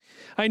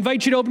I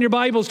invite you to open your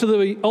Bibles to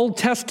the Old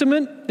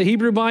Testament, the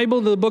Hebrew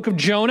Bible, to the book of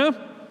Jonah.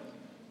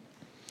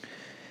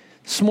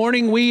 This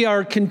morning we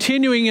are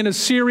continuing in a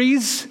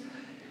series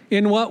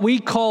in what we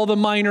call the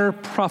minor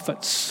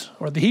prophets,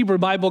 or the Hebrew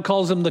Bible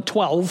calls them the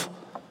 12.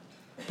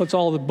 Puts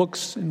all the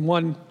books in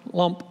one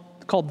lump,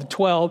 called the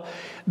 12.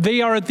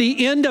 They are at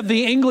the end of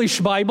the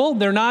English Bible.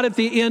 They're not at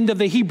the end of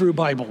the Hebrew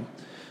Bible.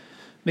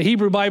 The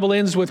Hebrew Bible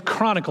ends with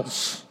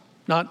Chronicles,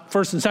 not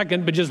 1st and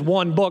 2nd, but just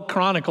one book,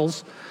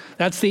 Chronicles.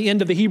 That's the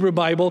end of the Hebrew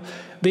Bible.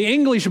 The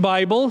English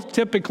Bible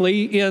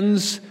typically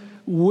ends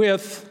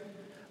with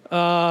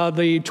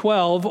the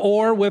 12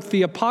 or with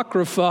the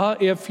Apocrypha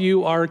if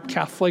you are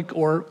Catholic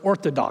or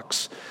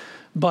Orthodox.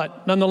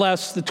 But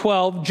nonetheless, the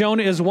 12,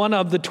 Jonah is one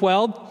of the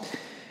 12.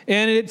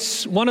 And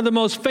it's one of the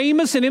most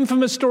famous and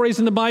infamous stories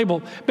in the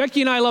Bible.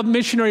 Becky and I love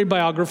missionary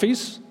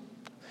biographies.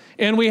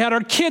 And we had our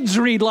kids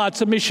read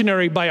lots of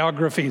missionary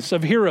biographies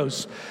of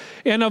heroes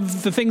and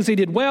of the things they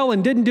did well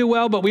and didn't do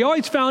well. But we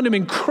always found them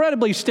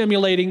incredibly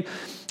stimulating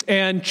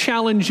and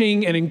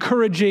challenging and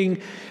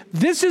encouraging.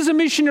 This is a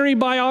missionary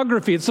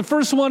biography. It's the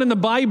first one in the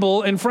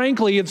Bible. And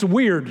frankly, it's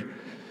weird.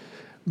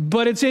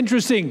 But it's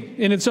interesting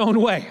in its own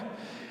way.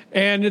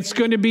 And it's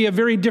going to be a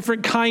very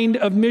different kind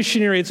of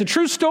missionary. It's a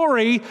true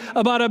story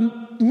about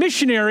a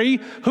missionary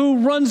who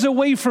runs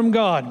away from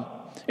God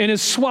and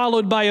is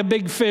swallowed by a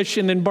big fish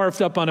and then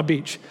barfed up on a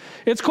beach.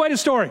 It's quite a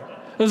story.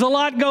 There's a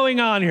lot going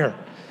on here.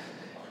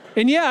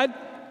 And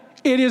yet,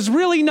 it is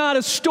really not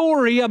a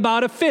story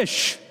about a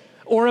fish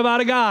or about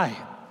a guy.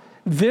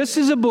 This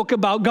is a book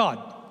about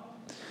God.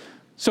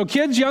 So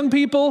kids, young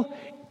people,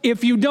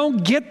 if you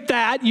don't get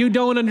that, you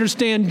don't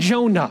understand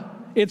Jonah.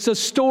 It's a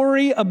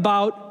story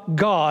about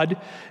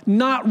God,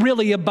 not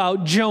really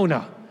about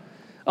Jonah,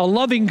 a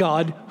loving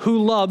God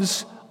who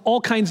loves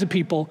all kinds of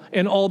people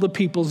and all the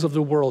peoples of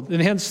the world.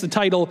 And hence the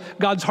title,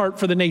 God's Heart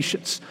for the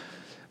Nations.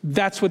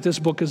 That's what this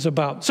book is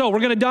about. So we're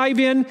going to dive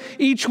in.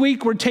 Each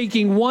week we're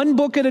taking one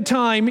book at a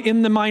time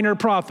in the minor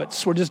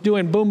prophets. We're just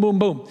doing boom, boom,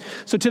 boom.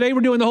 So today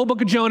we're doing the whole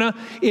book of Jonah.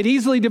 It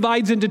easily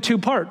divides into two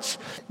parts.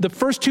 The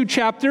first two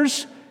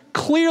chapters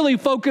clearly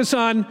focus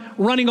on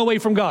running away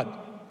from God.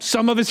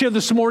 Some of us here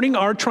this morning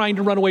are trying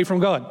to run away from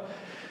God.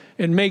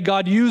 And may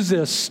God use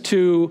this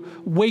to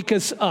wake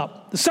us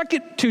up. The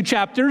second two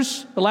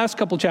chapters, the last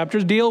couple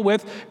chapters, deal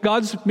with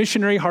God's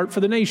missionary heart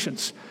for the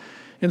nations.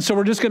 And so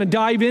we're just going to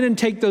dive in and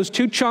take those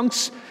two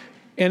chunks.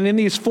 And in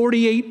these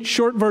 48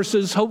 short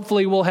verses,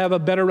 hopefully we'll have a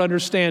better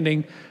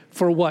understanding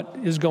for what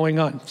is going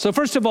on. So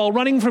first of all,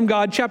 running from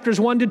God, chapters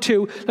 1 to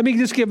 2. Let me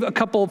just give a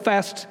couple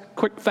fast,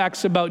 quick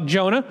facts about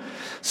Jonah.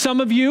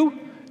 Some of you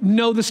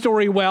know the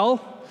story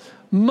well.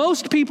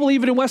 Most people,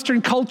 even in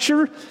Western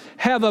culture,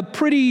 have a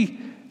pretty,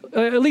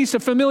 at least a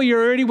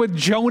familiarity with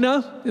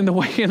Jonah in the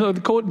way,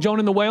 the quote, Jonah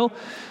and the whale.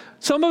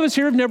 Some of us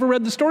here have never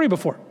read the story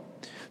before.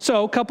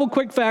 So a couple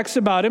quick facts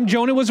about him.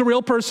 Jonah was a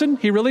real person.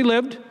 He really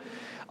lived.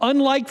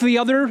 Unlike the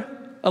other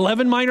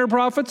 11 minor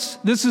prophets,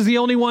 this is the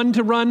only one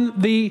to run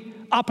the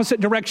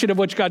opposite direction of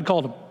which God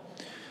called him.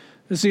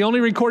 This is the only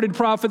recorded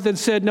prophet that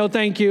said, no,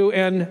 thank you,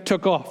 and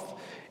took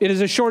off. It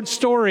is a short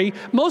story.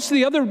 Most of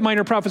the other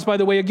minor prophets, by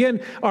the way,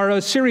 again, are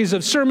a series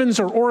of sermons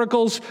or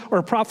oracles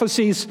or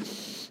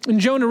prophecies. And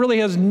Jonah really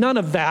has none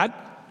of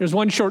that. There's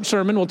one short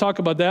sermon. We'll talk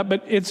about that.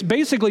 But it's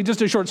basically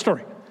just a short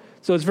story.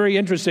 So it's very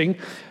interesting.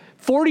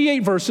 48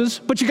 verses,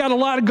 but you got a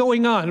lot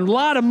going on, a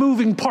lot of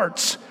moving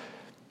parts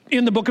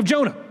in the book of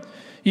Jonah.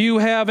 You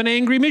have an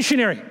angry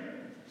missionary.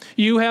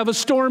 You have a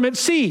storm at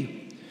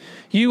sea.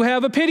 You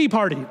have a pity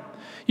party.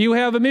 You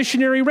have a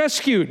missionary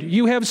rescued.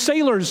 You have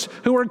sailors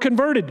who are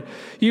converted.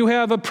 You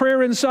have a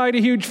prayer inside a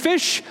huge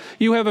fish.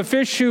 You have a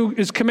fish who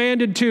is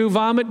commanded to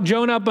vomit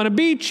Jonah up on a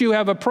beach. You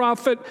have a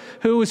prophet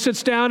who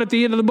sits down at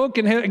the end of the book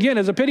and again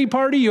has a pity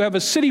party. You have a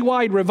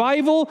citywide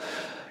revival.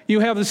 You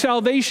have the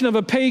salvation of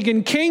a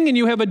pagan king, and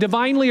you have a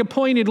divinely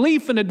appointed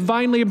leaf and a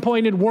divinely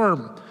appointed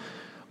worm.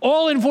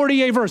 All in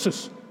 48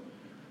 verses.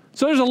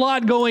 So there's a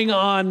lot going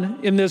on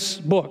in this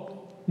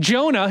book.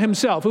 Jonah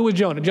himself, who was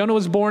Jonah? Jonah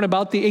was born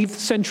about the 8th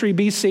century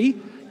BC.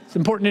 It's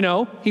important to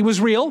know. He was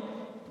real.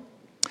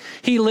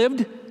 He lived,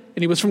 and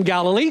he was from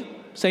Galilee,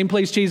 same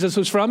place Jesus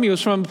was from. He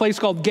was from a place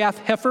called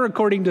Gath-Hepher,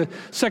 according to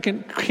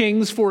 2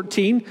 Kings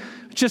 14,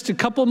 just a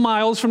couple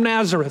miles from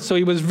Nazareth. So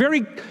he was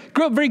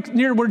grew up very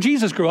near where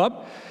Jesus grew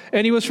up,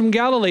 and he was from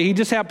Galilee. He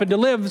just happened to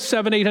live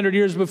 700-800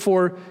 years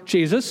before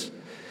Jesus.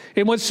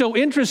 And what's so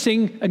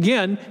interesting,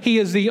 again, he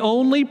is the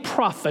only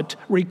prophet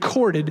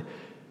recorded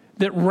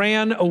that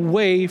ran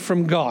away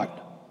from God.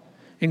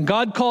 And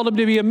God called him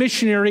to be a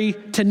missionary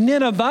to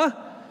Nineveh.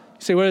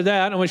 You say, what is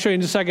that? I'm going to show you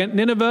in a second.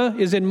 Nineveh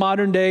is in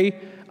modern-day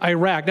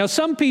Iraq. Now,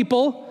 some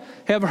people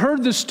have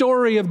heard the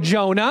story of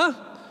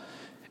Jonah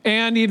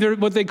and either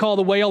what they call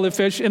the whale, the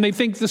fish, and they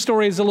think the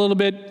story is a little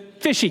bit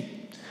fishy.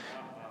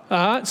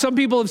 Some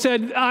people have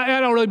said, I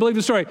don't really believe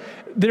the story.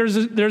 There's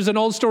an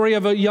old story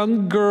of a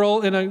young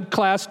girl in a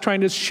class trying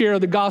to share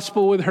the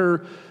gospel with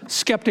her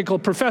skeptical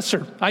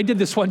professor. I did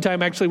this one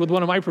time, actually, with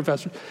one of my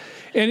professors.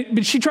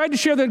 But she tried to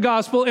share the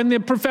gospel, and the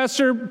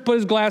professor put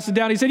his glasses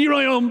down. He said, you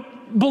really don't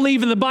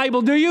believe in the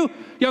Bible, do you,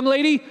 young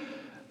lady?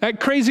 That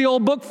crazy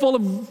old book full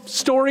of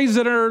stories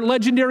that are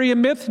legendary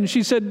and myth? And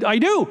she said, I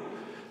do.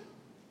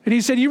 And he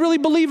said, you really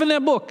believe in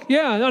that book?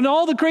 Yeah, and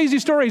all the crazy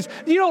stories.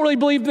 You don't really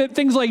believe that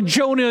things like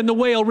Jonah and the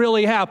whale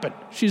really happened?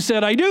 She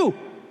said, I do.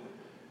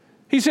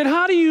 He said,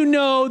 how do you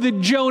know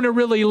that Jonah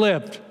really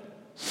lived?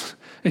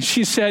 And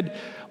she said,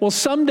 well,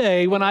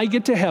 someday when I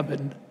get to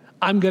heaven,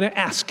 I'm going to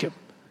ask him.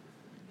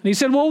 And he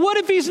said, well, what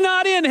if he's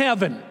not in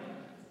heaven?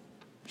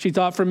 She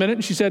thought for a minute,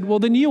 and she said, well,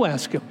 then you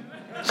ask him.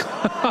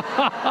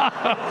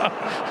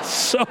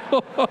 So,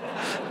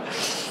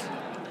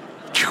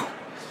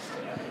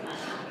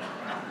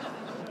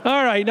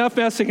 all right, enough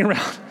messing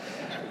around.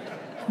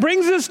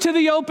 Brings us to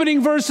the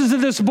opening verses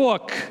of this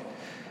book,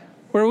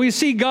 where we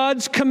see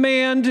God's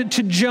command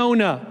to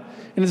Jonah.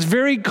 And it's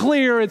very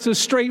clear, it's a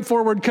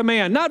straightforward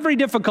command. Not very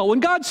difficult. When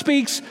God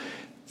speaks,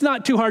 it's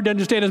not too hard to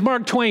understand. As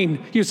Mark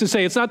Twain used to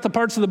say, it's not the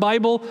parts of the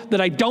Bible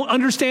that I don't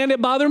understand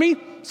that bother me.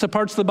 It's the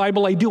parts of the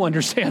Bible I do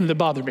understand that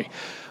bother me.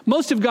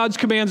 Most of God's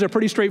commands are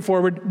pretty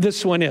straightforward.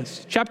 This one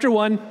is. Chapter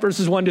 1,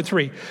 verses 1 to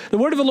 3. The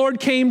word of the Lord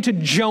came to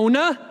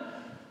Jonah,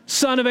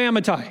 son of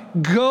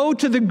Amittai. Go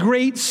to the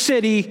great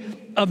city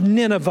of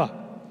Nineveh.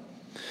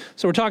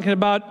 So we're talking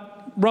about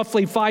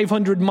roughly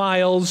 500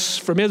 miles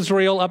from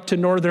Israel up to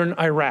northern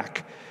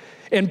Iraq.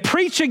 And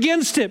preach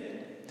against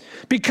it,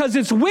 because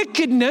its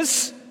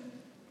wickedness,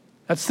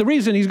 that's the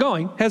reason he's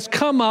going, has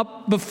come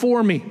up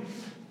before me.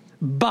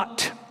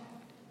 But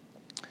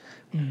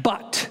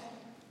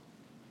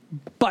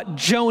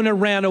Jonah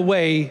ran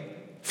away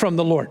from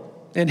the Lord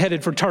and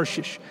headed for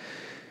Tarshish.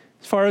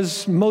 As far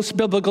as most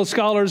biblical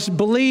scholars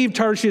believe,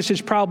 Tarshish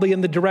is probably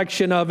in the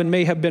direction of and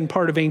may have been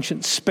part of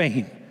ancient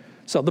Spain.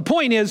 So the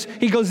point is,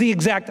 he goes the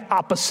exact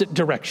opposite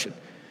direction.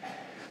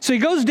 So he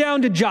goes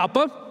down to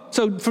Joppa.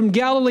 So from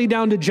Galilee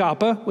down to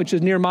Joppa, which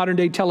is near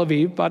modern-day Tel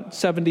Aviv, about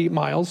 70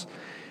 miles.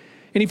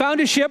 And he found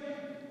a ship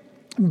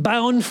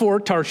bound for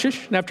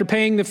Tarshish. And after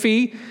paying the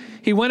fee,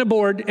 he went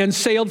aboard and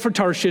sailed for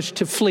Tarshish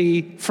to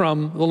flee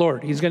from the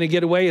Lord. He's going to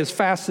get away as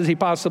fast as he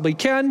possibly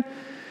can.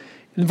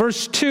 In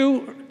verse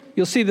 2,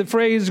 you'll see the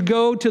phrase,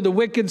 go to the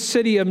wicked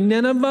city of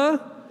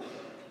Nineveh.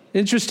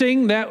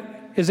 Interesting, that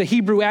is a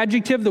Hebrew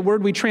adjective, the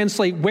word we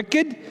translate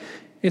wicked.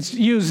 It's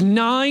used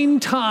 9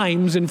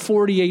 times in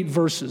 48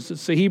 verses.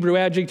 It's the Hebrew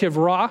adjective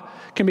ra,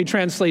 can be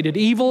translated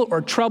evil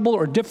or trouble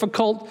or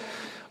difficult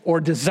or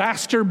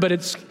disaster, but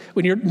it's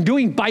when you're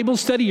doing Bible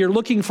study, you're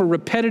looking for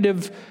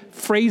repetitive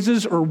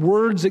phrases or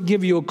words that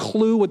give you a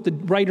clue what the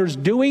writer's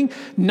doing.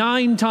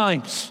 9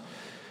 times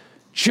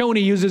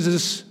Jonah uses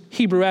this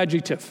Hebrew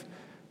adjective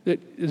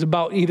that is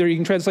about either, you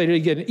can translate it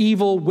again,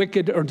 evil,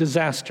 wicked, or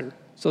disaster.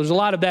 So there's a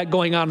lot of that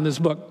going on in this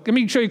book. Let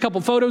me show you a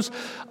couple photos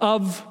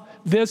of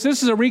this.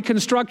 This is a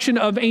reconstruction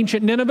of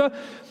ancient Nineveh.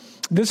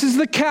 This is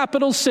the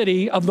capital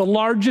city of the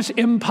largest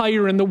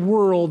empire in the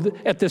world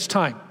at this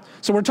time.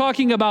 So we're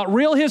talking about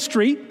real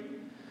history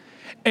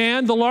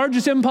and the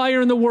largest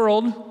empire in the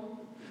world,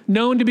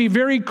 known to be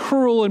very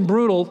cruel and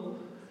brutal.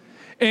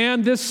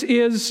 And this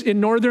is in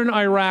northern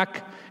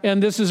Iraq,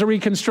 and this is a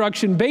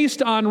reconstruction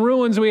based on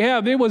ruins we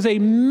have. It was a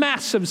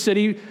massive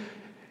city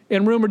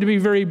and rumored to be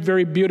very,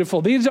 very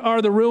beautiful. These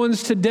are the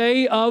ruins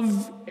today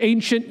of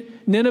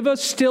ancient Nineveh,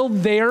 still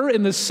there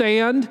in the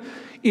sand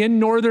in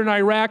northern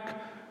Iraq,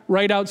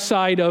 right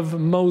outside of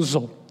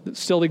Mosul, that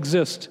still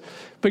exist.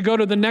 If we go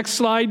to the next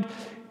slide,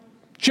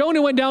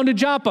 Jonah went down to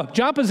Joppa.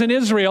 Joppa's in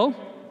Israel.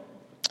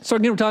 So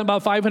again, we're talking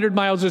about 500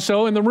 miles or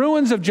so, and the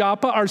ruins of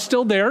Joppa are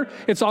still there.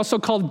 It's also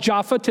called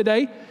Jaffa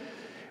today,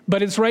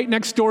 but it's right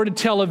next door to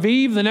Tel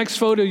Aviv. The next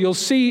photo you'll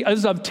see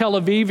is of Tel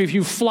Aviv. If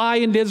you fly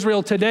into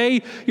Israel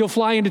today, you'll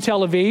fly into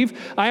Tel Aviv.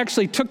 I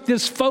actually took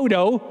this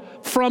photo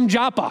from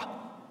Joppa.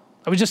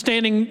 I was just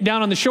standing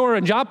down on the shore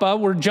in Joppa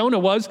where Jonah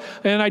was,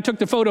 and I took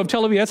the photo of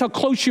Tel Aviv. That's how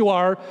close you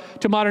are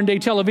to modern-day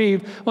Tel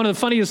Aviv. One of the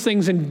funniest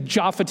things in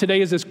Jaffa today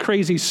is this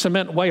crazy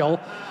cement whale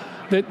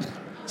that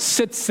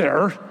sits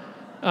there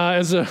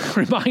as a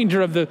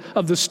reminder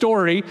of the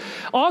story.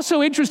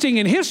 Also interesting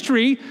in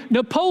history,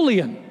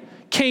 Napoleon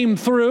came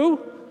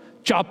through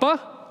Jaffa,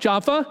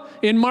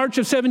 in March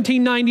of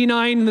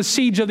 1799 in the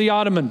siege of the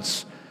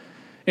Ottomans.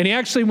 And he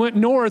actually went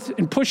north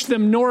and pushed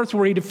them north,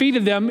 where he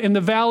defeated them in the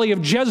valley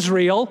of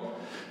Jezreel,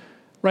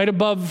 right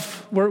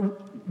above where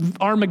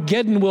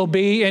Armageddon will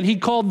be. And he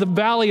called the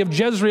valley of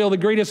Jezreel the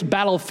greatest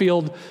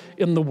battlefield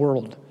in the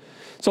world.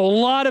 So a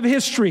lot of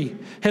history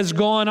has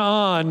gone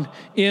on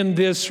in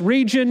this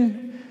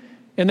region.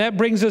 And that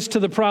brings us to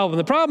the problem.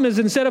 The problem is,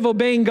 instead of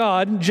obeying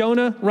God,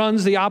 Jonah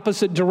runs the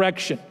opposite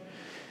direction.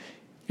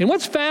 And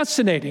what's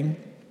fascinating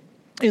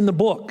in the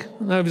book,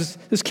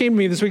 this came to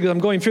me this week as I'm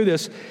going through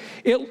this,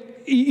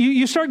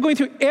 you start going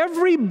through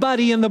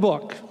everybody in the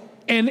book,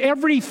 and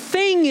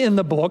everything in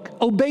the book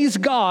obeys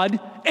God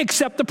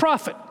except the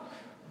prophet.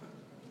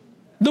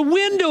 The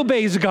wind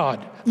obeys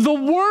God. The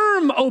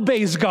worm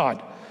obeys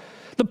God.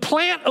 The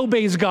plant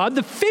obeys God.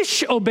 The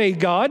fish obey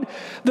God.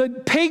 The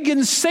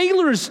pagan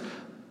sailors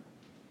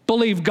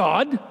believe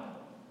God.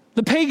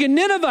 The pagan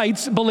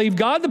Ninevites believe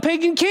God. The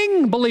pagan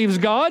king believes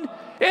God.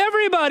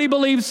 Everybody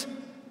believes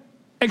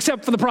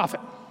except for the prophet,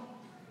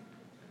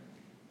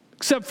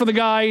 except for the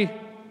guy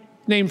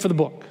named for the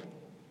book.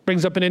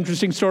 Brings up an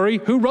interesting story.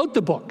 Who wrote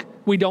the book?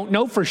 We don't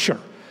know for sure.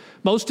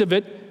 Most of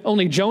it,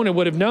 only Jonah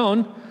would have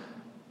known,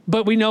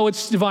 but we know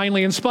it's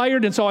divinely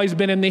inspired. It's always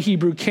been in the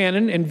Hebrew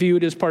canon and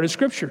viewed as part of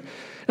Scripture.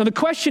 Now the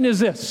question is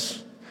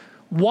this: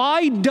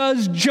 why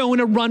does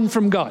Jonah run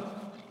from God?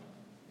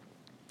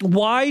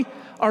 Why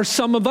are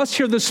some of us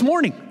here this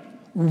morning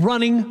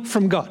running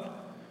from God?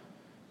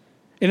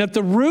 And at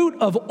the root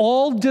of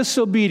all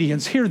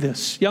disobedience, hear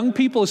this, young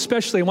people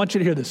especially, I want you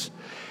to hear this.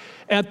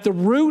 At the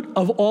root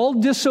of all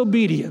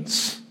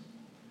disobedience,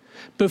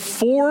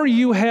 before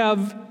you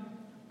have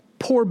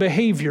poor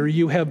behavior,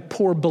 you have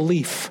poor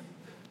belief.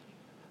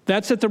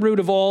 That's at the root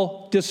of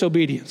all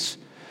disobedience.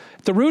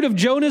 At the root of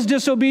Jonah's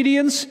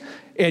disobedience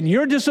and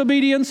your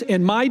disobedience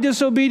and my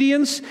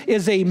disobedience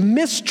is a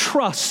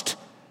mistrust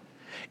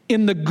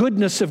in the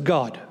goodness of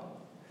God.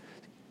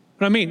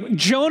 What I mean,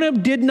 Jonah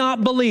did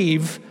not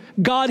believe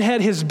God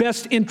had his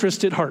best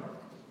interest at heart.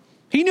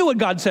 He knew what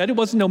God said. It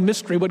wasn't no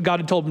mystery what God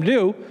had told him to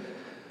do,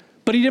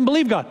 but he didn't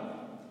believe God.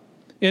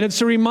 And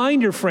it's a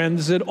reminder,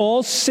 friends, that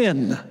all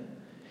sin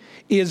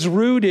is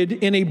rooted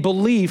in a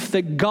belief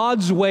that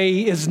God's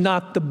way is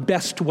not the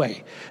best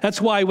way. That's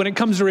why when it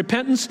comes to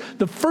repentance,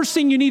 the first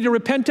thing you need to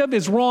repent of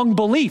is wrong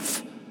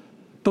belief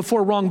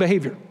before wrong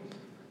behavior.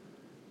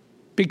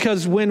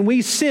 Because when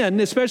we sin,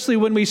 especially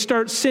when we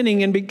start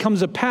sinning and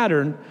becomes a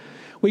pattern,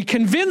 we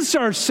convince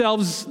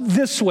ourselves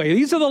this way.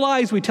 These are the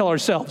lies we tell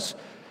ourselves.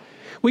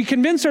 We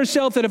convince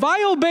ourselves that if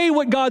I obey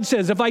what God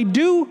says, if I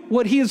do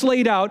what He has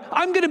laid out,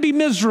 I'm going to be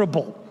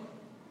miserable.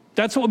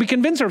 That's what we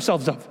convince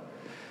ourselves of.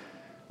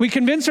 We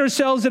convince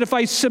ourselves that if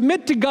I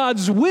submit to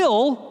God's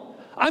will,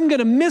 I'm going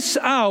to miss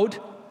out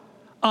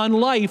on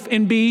life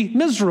and be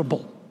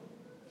miserable.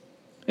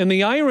 And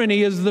the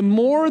irony is the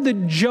more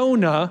that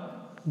Jonah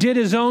did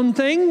his own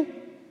thing,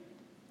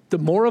 the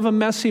more of a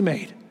mess he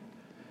made.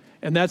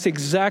 And that's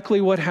exactly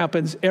what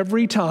happens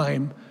every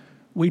time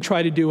we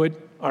try to do it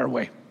our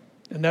way.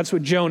 And that's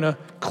what Jonah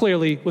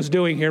clearly was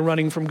doing here,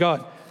 running from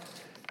God.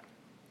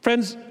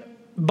 Friends,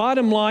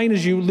 bottom line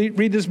is you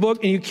read this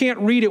book, and you can't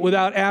read it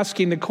without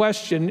asking the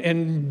question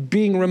and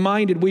being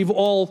reminded we've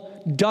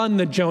all done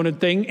the Jonah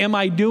thing. Am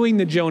I doing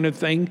the Jonah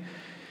thing?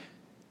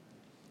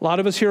 A lot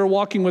of us here are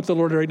walking with the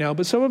Lord right now,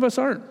 but some of us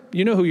aren't.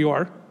 You know who you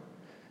are.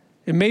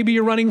 And maybe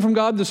you're running from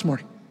God this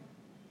morning.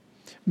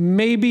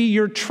 Maybe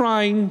you're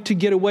trying to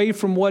get away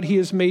from what He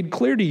has made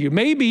clear to you.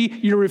 Maybe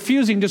you're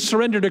refusing to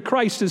surrender to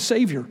Christ as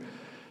Savior,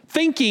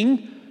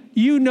 thinking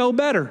you know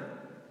better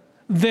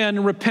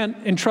than repent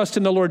and trust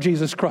in the Lord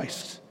Jesus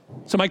Christ.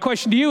 So my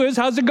question to you is,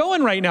 how's it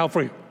going right now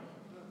for you?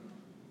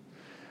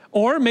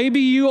 Or maybe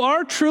you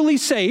are truly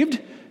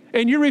saved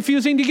and you're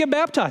refusing to get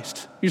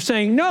baptized. You're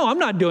saying, no, I'm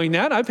not doing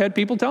that. I've had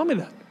people tell me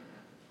that.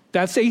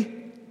 That's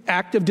an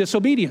act of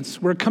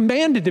disobedience. We're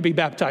commanded to be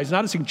baptized,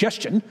 not a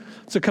suggestion.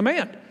 It's a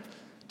command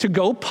to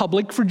go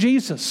public for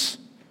Jesus.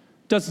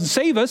 Doesn't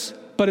save us,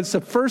 but it's the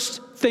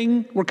first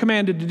thing we're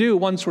commanded to do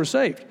once we're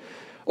saved.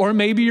 Or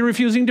maybe you're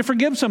refusing to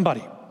forgive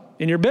somebody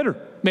and you're bitter.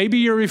 Maybe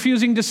you're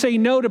refusing to say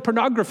no to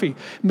pornography.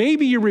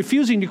 Maybe you're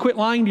refusing to quit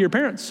lying to your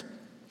parents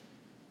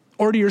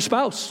or to your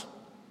spouse.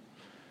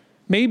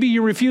 Maybe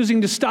you're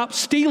refusing to stop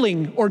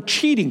stealing or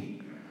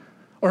cheating.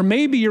 Or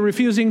maybe you're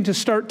refusing to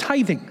start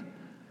tithing.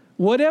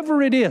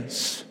 Whatever it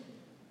is,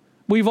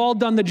 we've all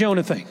done the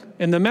Jonah thing.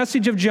 And the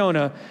message of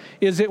Jonah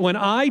is that when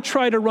I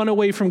try to run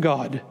away from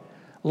God,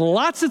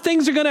 lots of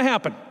things are going to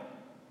happen.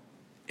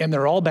 And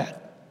they're all bad.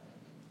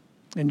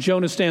 And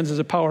Jonah stands as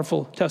a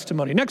powerful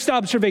testimony. Next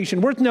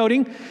observation, worth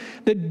noting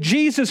that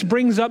Jesus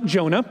brings up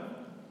Jonah.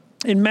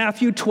 In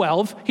Matthew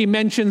 12, He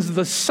mentions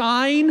the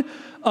sign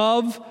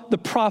of the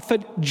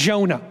prophet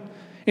Jonah.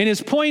 And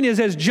his point is,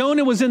 as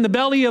Jonah was in the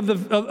belly of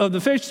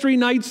the fish 3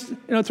 nights,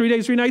 3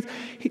 days, 3 nights,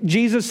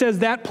 Jesus says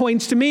that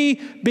points to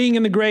me being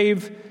in the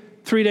grave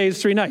 3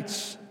 days, 3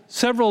 nights.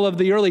 Several of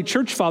the early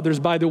church fathers,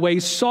 by the way,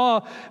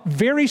 saw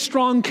very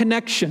strong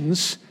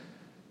connections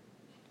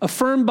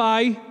affirmed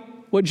by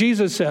what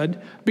Jesus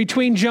said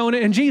between Jonah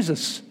and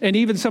Jesus, and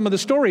even some of the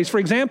stories. For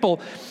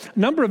example, a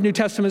number of New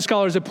Testament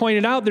scholars have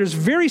pointed out there's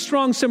very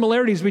strong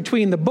similarities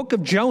between the book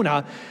of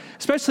Jonah,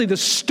 especially the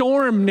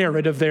storm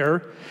narrative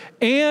there,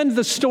 and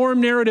the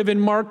storm narrative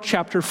in Mark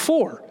chapter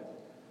 4.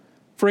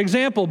 For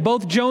example,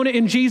 both Jonah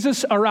and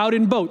Jesus are out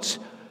in boats.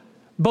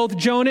 Both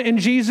Jonah and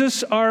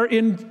Jesus are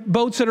in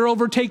boats that are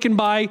overtaken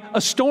by a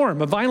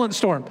storm, a violent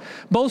storm.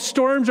 Both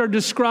storms are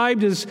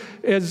described as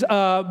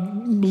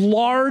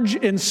large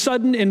and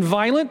sudden and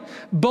violent.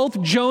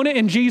 Both Jonah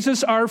and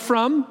Jesus are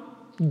from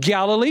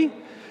Galilee.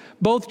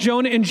 Both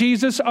Jonah and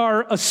Jesus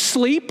are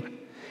asleep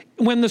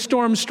when the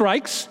storm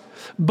strikes.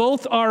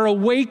 Both are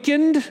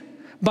awakened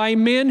by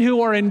men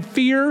who are in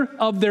fear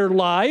of their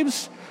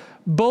lives.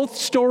 Both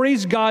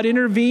stories, God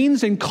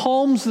intervenes and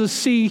calms the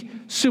sea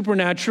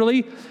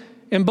supernaturally.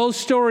 And both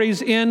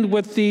stories end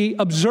with the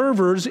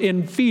observers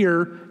in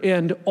fear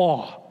and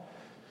awe.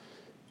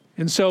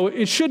 And so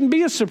it shouldn't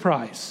be a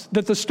surprise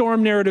that the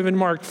storm narrative in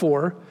Mark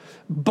 4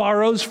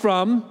 borrows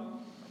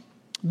from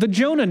the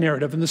Jonah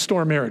narrative and the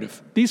storm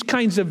narrative. These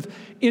kinds of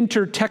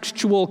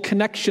intertextual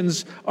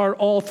connections are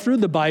all through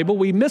the Bible.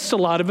 We miss a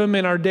lot of them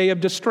in our day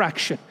of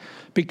distraction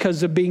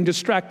because of being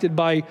distracted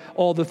by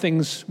all the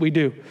things we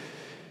do.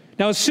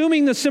 Now,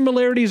 assuming the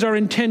similarities are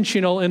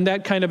intentional in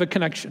that kind of a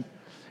connection,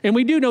 and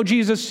we do know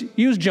Jesus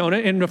used Jonah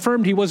and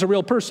affirmed he was a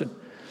real person.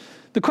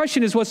 The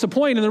question is, what's the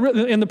point?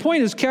 And the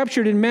point is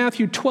captured in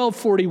Matthew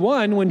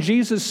 12:41 when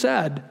Jesus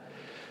said,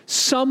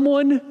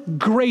 someone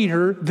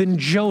greater than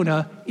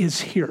Jonah is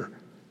here.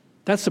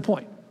 That's the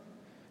point.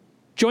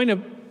 Jonah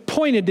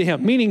pointed to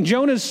him, meaning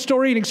Jonah's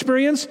story and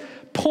experience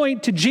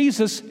point to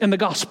Jesus and the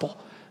gospel.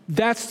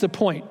 That's the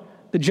point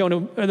that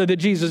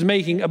Jesus is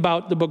making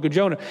about the book of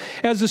Jonah.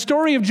 As the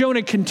story of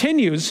Jonah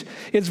continues,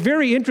 it's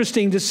very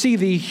interesting to see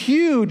the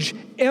huge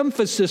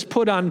emphasis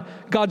put on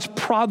God's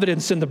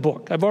providence in the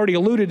book. I've already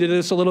alluded to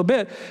this a little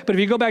bit, but if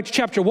you go back to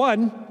chapter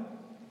 1,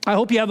 I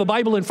hope you have a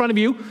Bible in front of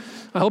you.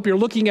 I hope you're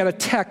looking at a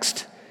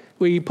text.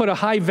 We put a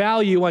high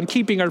value on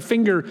keeping our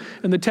finger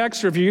in the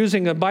text, or if you're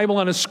using a Bible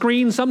on a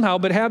screen somehow,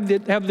 but have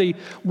the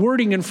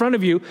wording in front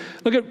of you.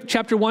 Look at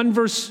chapter 1,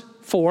 verse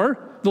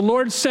 4. The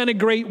Lord sent a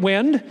great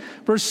wind.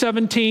 Verse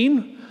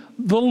 17,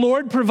 the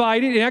Lord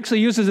provided, it actually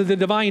uses the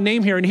divine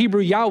name here in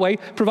Hebrew, Yahweh,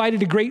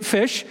 provided a great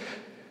fish.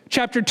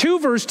 Chapter 2,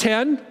 verse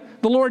 10,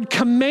 the Lord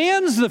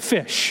commands the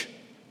fish.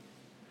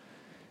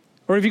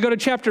 Or if you go to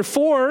chapter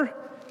 4,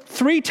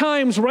 3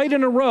 times right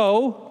in a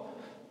row,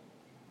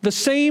 the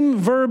same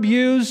verb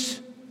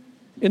used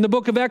in the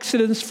book of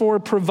Exodus for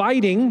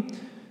providing.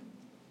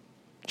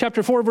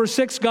 Chapter 4, verse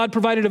 6, God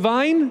provided a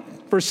vine.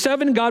 Verse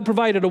 7, God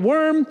provided a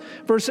worm.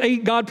 Verse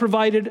 8, God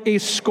provided a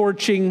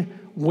scorching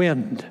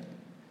wind.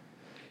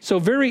 So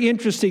very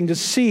interesting to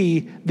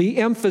see the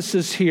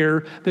emphasis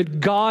here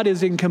that God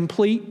is in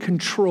complete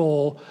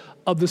control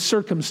of the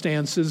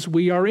circumstances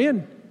we are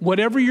in.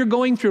 Whatever you're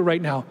going through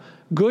right now,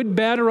 good,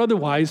 bad, or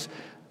otherwise,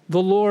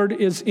 the Lord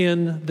is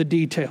in the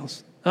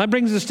details. That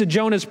brings us to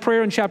Jonah's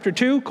prayer in chapter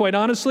 2, quite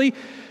honestly,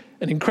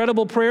 an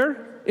incredible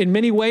prayer in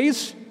many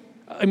ways.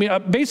 I mean,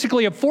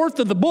 basically a fourth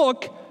of the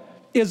book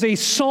is a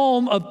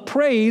psalm of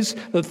praise.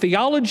 The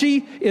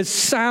theology is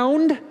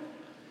sound.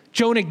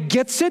 Jonah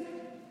gets it.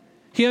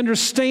 He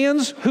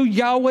understands who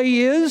Yahweh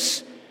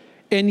is.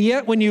 And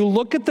yet when you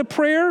look at the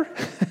prayer,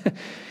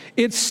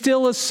 it's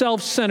still a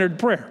self-centered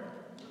prayer.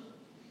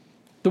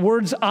 The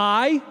words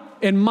I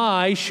and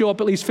my show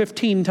up at least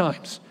 15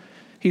 times.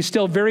 He's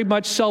still very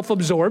much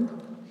self-absorbed.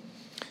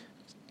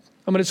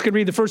 I'm just going to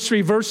read the first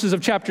 3 verses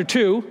of chapter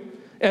 2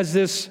 as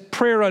this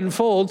prayer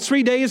unfolds.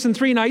 3 days and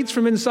 3 nights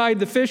from inside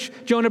the fish,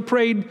 Jonah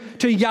prayed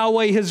to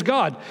Yahweh his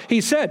God. He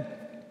said,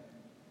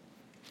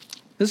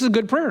 this is a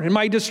good prayer. In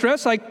my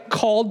distress, I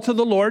called to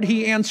the Lord.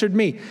 He answered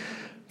me.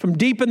 From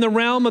deep in the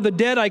realm of the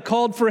dead, I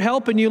called for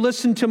help, and you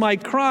listened to my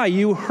cry.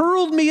 You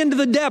hurled me into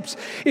the depths,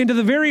 into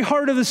the very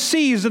heart of the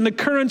seas, and the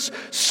currents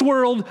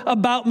swirled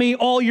about me.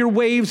 All your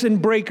waves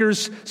and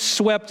breakers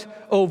swept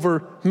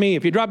over me.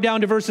 If you drop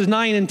down to verses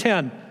 9 and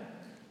 10.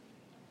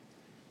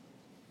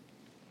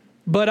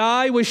 But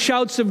I, with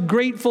shouts of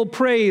grateful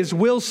praise,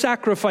 will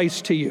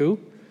sacrifice to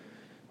you.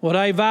 What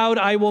I vowed,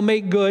 I will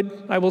make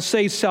good. I will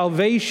say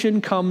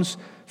salvation comes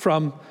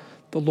from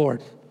the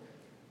Lord.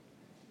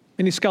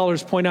 Many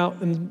scholars point out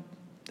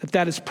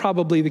that is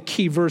probably the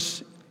key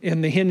verse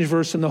in the hinge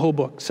verse in the whole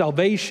book.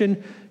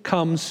 Salvation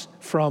comes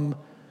from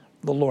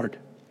the Lord.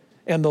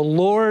 And the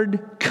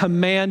Lord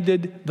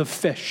commanded the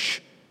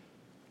fish.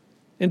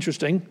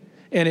 Interesting.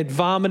 And it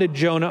vomited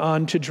Jonah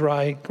onto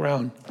dry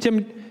ground.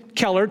 Tim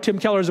Keller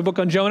has a book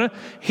on Jonah.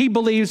 He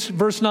believes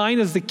verse 9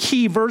 is the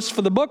key verse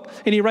for the book.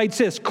 And he writes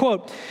this,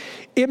 quote,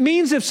 it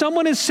means if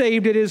someone is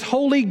saved, it is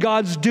wholly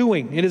God's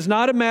doing. It is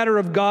not a matter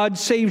of God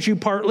saves you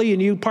partly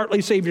and you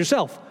partly save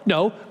yourself.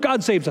 No,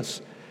 God saves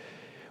us.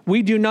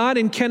 We do not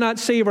and cannot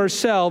save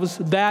ourselves.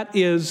 That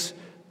is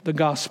the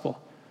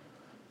gospel.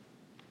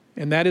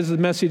 And that is the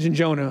message in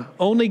Jonah.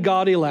 Only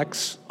God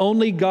elects,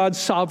 only God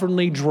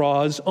sovereignly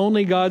draws,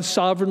 only God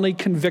sovereignly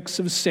convicts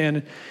of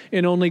sin,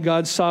 and only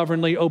God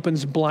sovereignly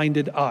opens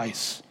blinded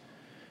eyes.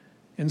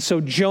 And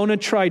so Jonah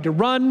tried to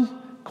run.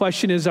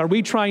 Question is, are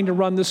we trying to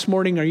run this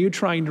morning? Are you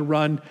trying to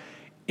run?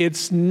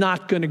 It's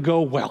not going to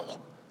go well.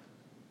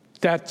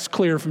 That's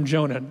clear from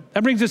Jonah.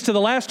 That brings us to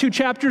the last 2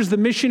 chapters, the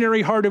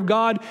Missionary Heart of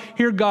God.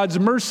 Here God's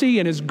mercy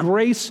and his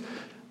grace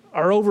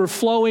are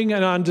overflowing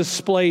and on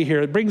display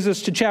here. It brings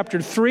us to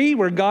chapter 3,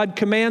 where God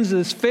commands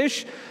this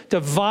fish to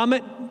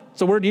vomit, it's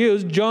the word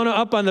used, Jonah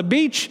up on the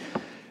beach,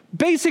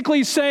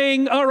 basically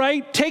saying, all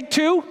right, take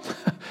 2,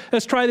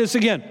 let's try this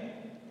again.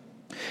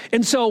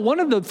 And so one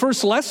of the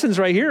first lessons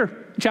right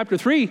here, chapter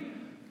 3,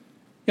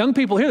 young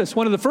people hear this,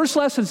 one of the first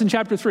lessons in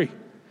chapter 3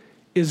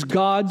 is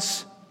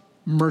God's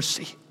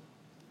mercy.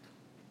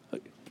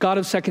 God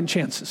of second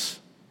chances.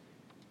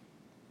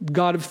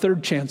 God of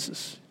third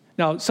chances.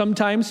 Now,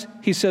 sometimes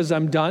he says,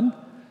 I'm done,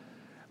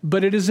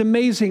 but it is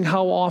amazing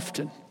how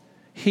often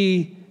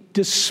he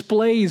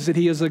displays that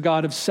he is a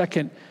God of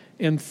second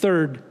and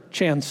third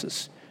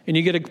chances. And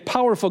you get a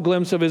powerful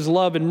glimpse of his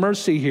love and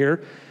mercy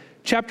here.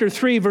 Chapter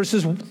 3,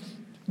 verses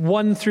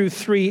 1 through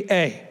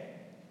 3a.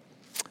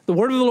 The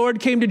word of the Lord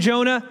came to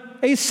Jonah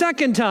a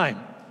second time.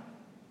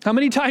 How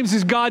many times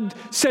has God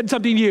said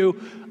something to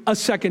you a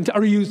second time?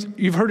 Or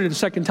you've heard it a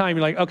second time,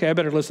 you're like, okay, I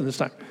better listen this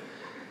time.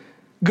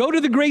 Go to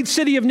the great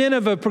city of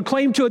Nineveh,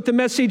 proclaim to it the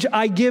message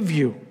I give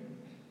you.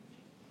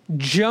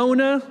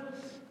 Jonah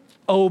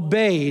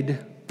obeyed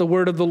the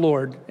word of the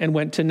Lord and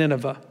went to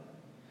Nineveh.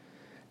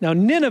 Now,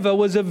 Nineveh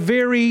was a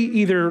very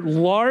either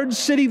large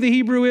city, the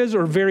Hebrew is,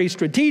 or very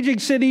strategic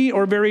city,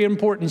 or very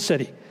important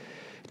city.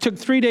 It took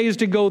 3 days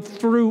to go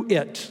through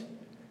it.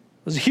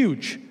 It was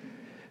huge.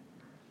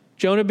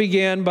 Jonah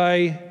began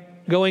by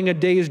going a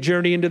day's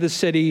journey into the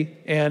city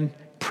and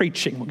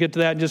preaching. We'll get to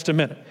that in just a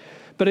minute.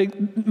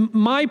 But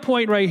my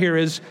point right here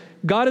is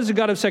God is a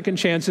God of second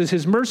chances.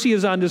 His mercy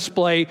is on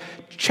display.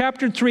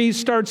 Chapter 3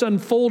 starts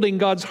unfolding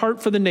God's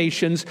heart for the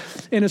nations,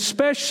 and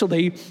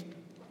especially,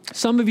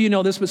 some of you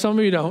know this, but some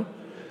of you don't,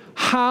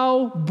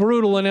 how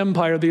brutal an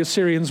empire the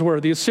Assyrians were.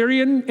 The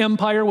Assyrian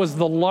Empire was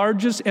the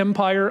largest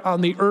empire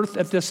on the earth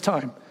at this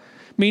time,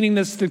 meaning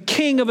that the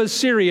king of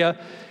Assyria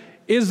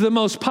is the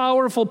most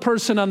powerful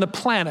person on the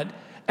planet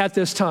at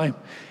this time.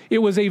 It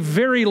was a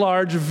very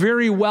large,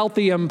 very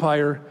wealthy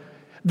empire.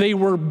 They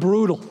were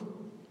brutal.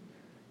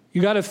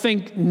 You got to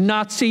think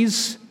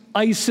Nazis,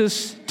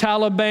 ISIS,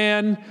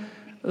 Taliban,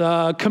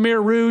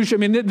 Khmer Rouge. I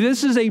mean,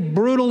 this is a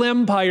brutal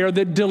empire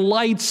that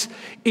delights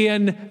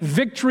in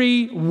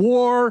victory,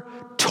 war,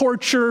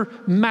 torture,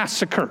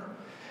 massacre.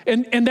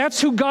 And that's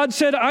who God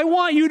said, I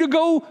want you to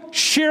go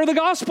share the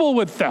gospel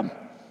with them.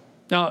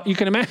 Now, you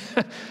can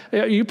imagine,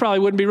 you probably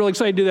wouldn't be really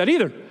excited to do that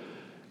either.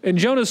 And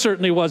Jonah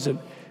certainly wasn't.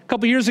 A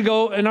couple years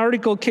ago, an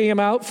article came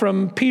out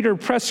from Peter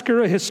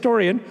Presker, a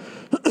historian,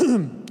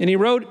 and he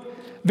wrote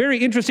a very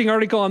interesting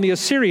article on the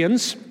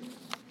Assyrians.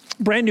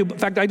 Brand new. In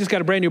fact, I just got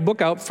a brand new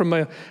book out from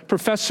a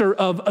professor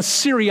of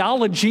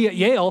Assyriology at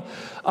Yale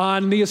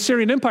on the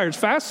Assyrian Empire. It's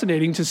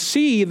fascinating to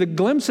see the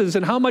glimpses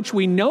and how much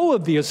we know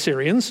of the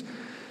Assyrians.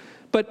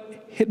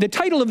 But the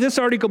title of this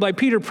article by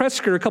Peter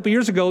Presker a couple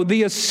years ago,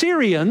 The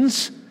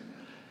Assyrians,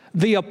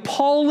 the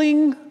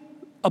appalling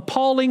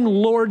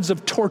lords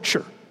of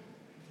torture.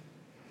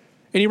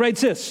 And he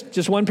writes this,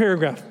 just one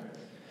paragraph.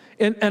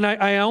 And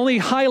I only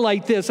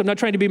highlight this. I'm not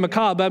trying to be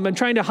macabre. I'm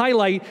trying to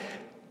highlight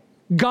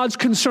God's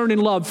concern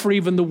and love for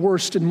even the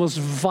worst and most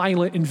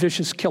violent and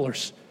vicious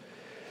killers.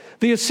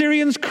 The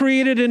Assyrians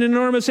created an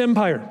enormous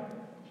empire.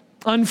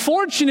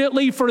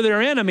 Unfortunately for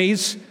their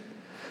enemies,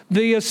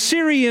 the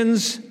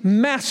Assyrians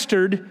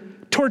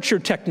mastered torture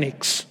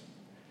techniques,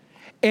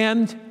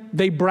 and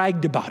they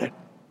bragged about it.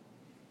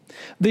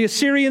 The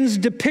Assyrians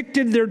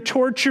depicted their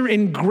torture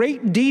in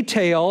great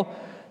detail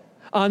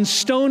on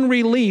stone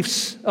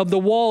reliefs of the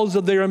walls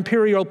of their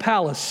imperial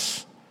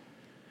palace.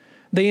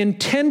 They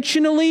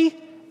intentionally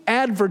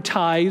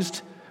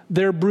advertised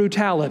their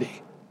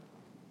brutality.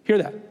 Hear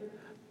that?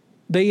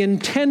 They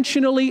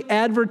intentionally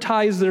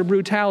advertised their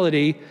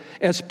brutality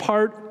as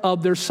part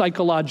of their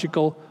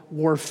psychological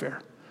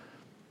warfare.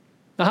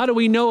 Now, how do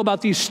we know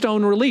about these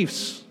stone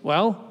reliefs?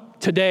 Well,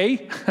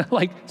 today,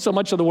 like so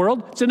much of the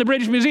world, it's in the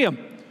British Museum.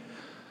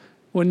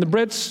 When the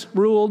Brits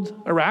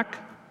ruled Iraq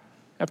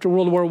after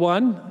World War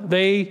I,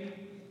 they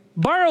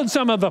borrowed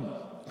some of them.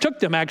 Took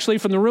them, actually,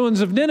 from the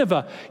ruins of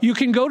Nineveh. You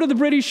can go to the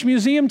British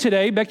Museum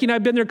today. Becky and I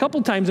have been there a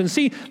couple times and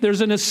see there's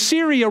an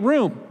Assyria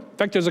room. In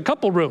fact, there's a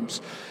couple rooms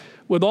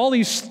with all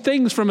these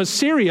things from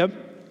Assyria.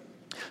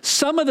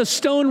 Some of the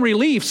stone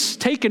reliefs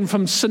taken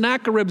from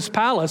Sennacherib's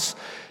palace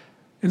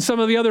and some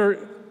of the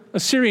other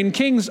Assyrian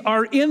kings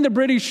are in the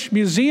British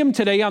Museum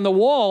today on the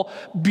wall.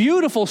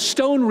 Beautiful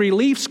stone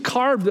reliefs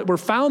carved that were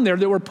found there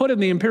that were put in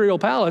the imperial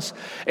palace.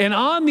 And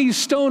on these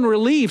stone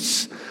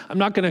reliefs, I'm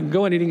not going to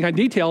go into any kind of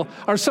detail,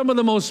 are some of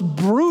the most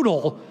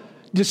brutal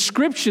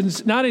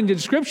descriptions, not in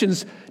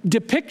descriptions,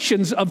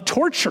 depictions of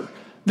torture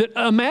that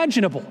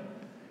imaginable.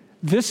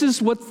 This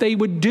is what they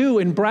would do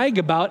and brag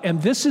about, and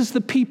this is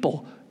the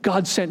people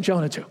God sent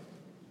Jonah to.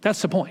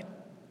 That's the point.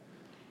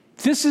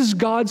 This is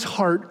God's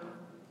heart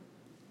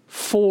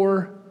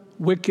for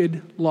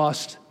wicked,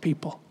 lost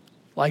people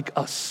like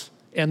us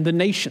and the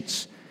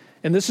nations.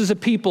 And this is a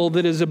people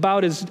that is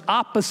about as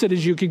opposite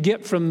as you could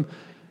get from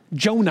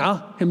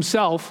Jonah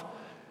himself.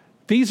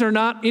 These are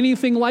not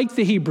anything like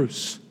the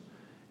Hebrews.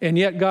 And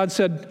yet God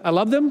said, I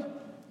love them,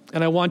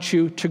 and I want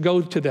you to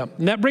go to them.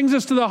 And that brings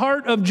us to the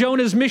heart of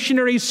Jonah's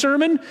missionary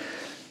sermon.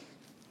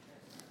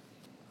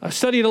 I've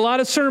studied a lot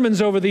of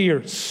sermons over the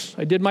years.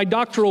 I did my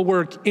doctoral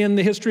work in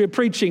the history of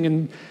preaching,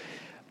 and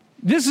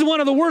this is one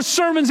of the worst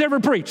sermons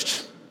ever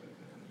preached.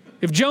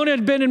 If Jonah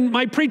had been in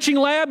my preaching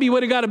lab, he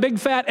would have got a big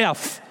fat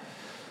F.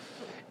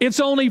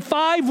 It's only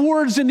 5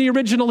 words in the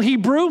original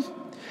Hebrew.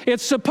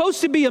 It's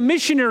supposed to be a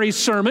missionary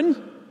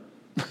sermon,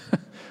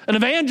 an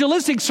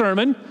evangelistic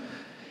sermon,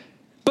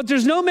 but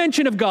there's no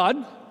mention of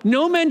God,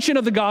 no mention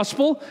of the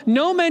gospel,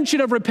 no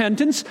mention of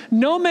repentance,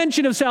 no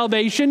mention of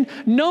salvation,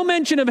 no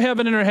mention of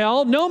heaven or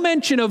hell, no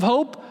mention of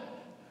hope,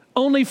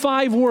 only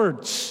 5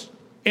 words.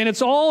 And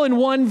it's all in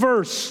one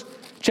verse.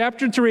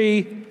 Chapter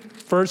 3,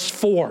 verse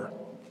 4.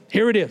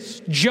 Here it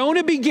is.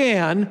 Jonah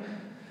began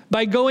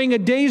by going a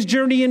day's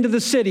journey into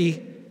the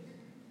city,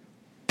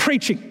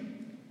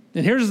 preaching.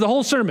 And here's the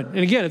whole sermon. And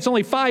again, it's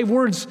only 5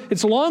 words.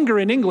 It's longer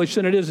in English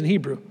than it is in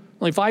Hebrew.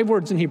 Only 5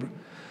 words in Hebrew.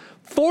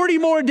 40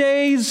 more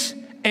days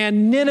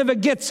and Nineveh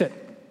gets it.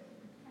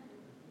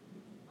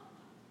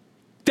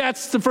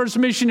 That's the first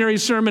missionary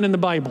sermon in the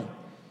Bible.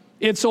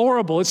 It's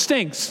horrible. It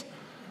stinks.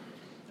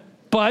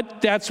 But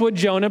that's what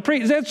Jonah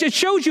preached. It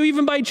shows you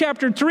even by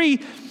chapter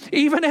 3,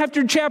 even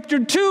after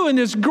chapter 2 in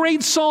this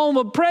great psalm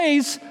of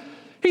praise,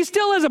 he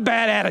still has a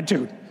bad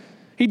attitude.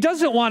 He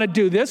doesn't want to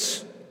do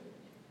this.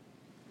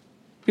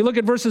 If you look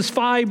at verses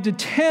 5 to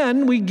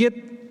 10, we get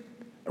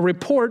a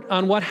report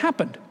on what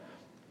happened.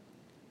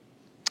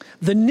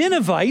 The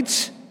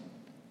Ninevites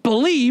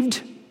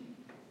believed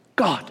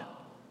God.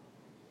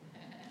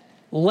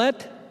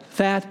 Let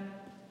that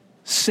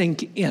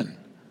sink in.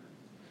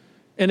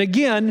 And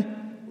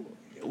again,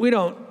 we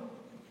don't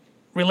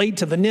relate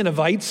to the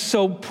Ninevites,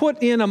 so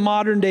put in a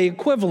modern day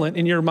equivalent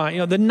in your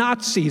mind. The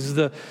Nazis,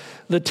 the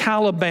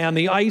Taliban,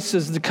 the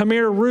ISIS, the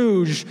Khmer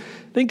Rouge.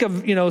 Think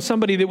of,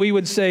 somebody that we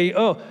would say,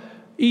 oh,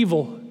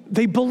 evil.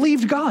 They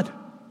believed God.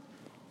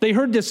 They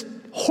heard this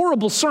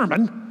horrible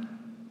sermon,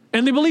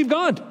 and they believed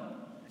God.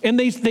 And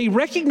they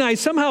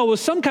recognized somehow it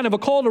was some kind of a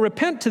call to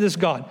repent to this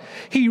God.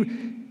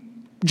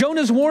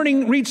 Jonah's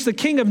warning reached the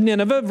king of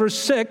Nineveh, verse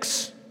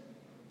 6,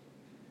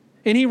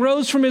 and he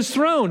rose from his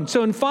throne.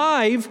 So in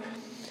 5,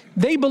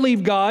 they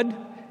believed God,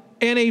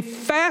 and a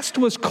fast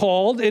was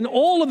called, and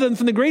all of them,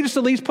 from the greatest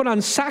to the least, put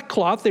on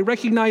sackcloth. They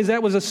recognized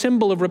that was a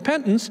symbol of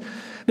repentance.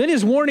 Then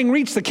his warning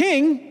reached the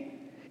king.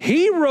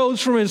 He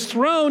rose from his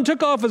throne,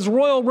 took off his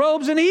royal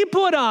robes, and he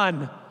put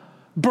on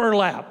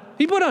burlap.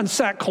 He put on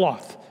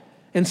sackcloth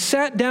and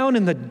sat down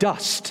in the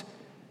dust.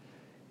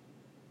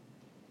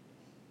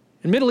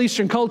 In Middle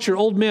Eastern culture,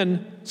 old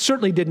men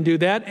certainly didn't do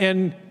that,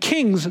 and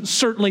kings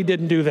certainly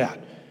didn't do that.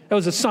 That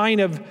was a sign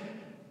of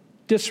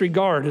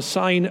disregard, a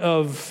sign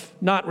of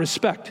not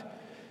respect.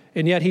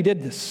 And yet he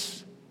did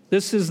this.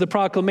 This is the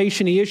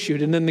proclamation he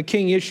issued. And then the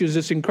king issues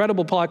this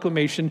incredible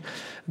proclamation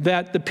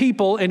that the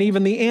people and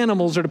even the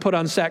animals are to put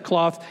on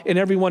sackcloth and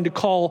everyone to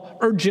call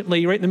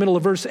urgently, right in the middle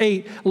of verse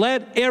 8.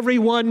 Let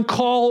everyone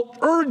call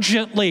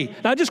urgently.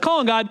 Not just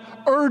calling God,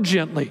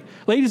 urgently.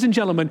 Ladies and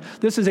gentlemen,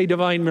 this is a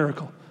divine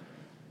miracle.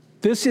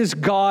 This is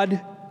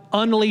God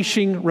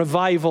unleashing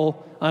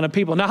revival on a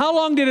people. Now, how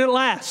long did it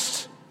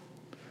last?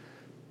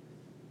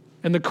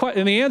 And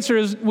the answer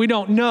is we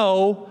don't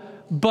know,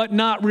 but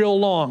not real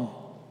long.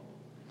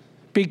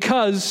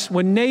 Because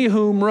when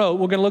Nahum wrote,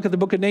 we're going to look at the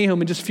book of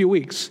Nahum in just a few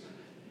weeks.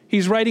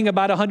 He's writing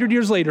about 100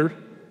 years later.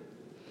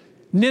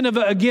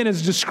 Nineveh, again,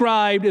 is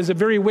described as a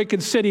very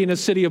wicked city and a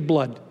city of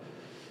blood.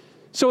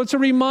 So it's a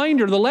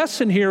reminder. The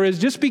lesson here is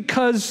just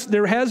because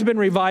there has been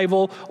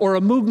revival or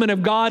a movement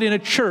of God in a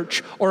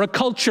church or a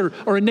culture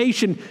or a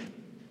nation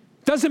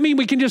doesn't mean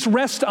we can just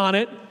rest on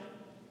it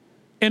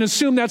and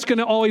assume that's going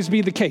to always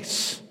be the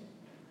case.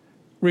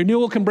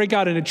 Renewal can break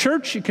out in a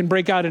church. It can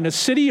break out in a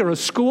city or a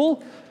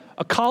school,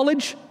 a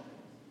college,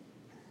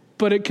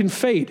 but it can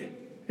fade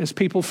as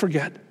people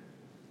forget.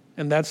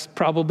 And that's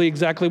probably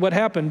exactly what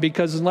happened,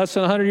 because in less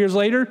than 100 years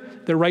later,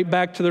 they're right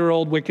back to their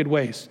old wicked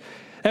ways.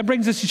 That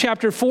brings us to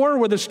chapter 4,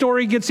 where the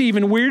story gets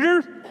even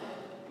weirder.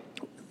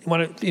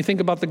 You think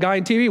about the guy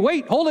on TV?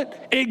 Wait, hold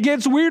it. It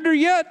gets weirder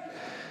yet.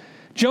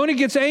 Jonah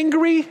gets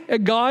angry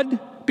at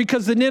God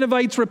because the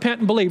Ninevites repent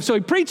and believe. So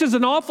he preaches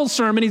an awful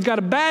sermon. He's got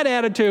a bad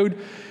attitude.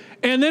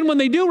 And then when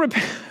they do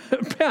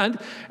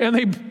repent and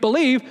they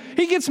believe,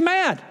 he gets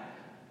mad.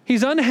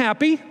 He's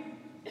unhappy.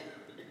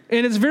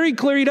 And it's very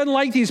clear he doesn't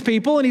like these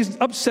people, and he's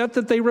upset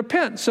that they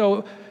repent.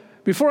 So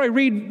before I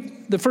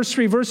read the first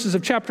 3 verses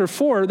of chapter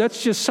 4,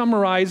 let's just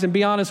summarize and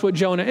be honest what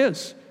Jonah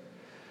is.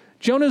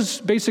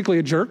 Jonah's basically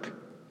a jerk.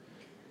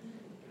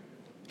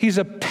 He's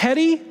a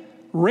petty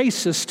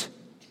racist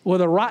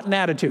with a rotten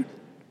attitude.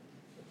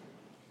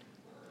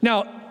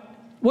 Now,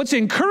 what's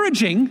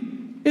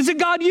encouraging is that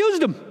God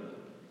used him.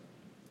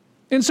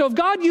 And so if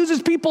God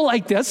uses people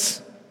like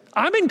this,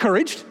 I'm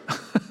encouraged.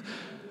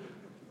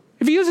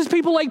 If he uses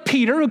people like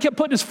Peter, who kept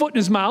putting his foot in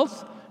his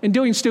mouth and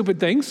doing stupid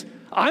things,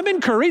 I'm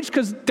encouraged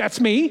because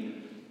that's me.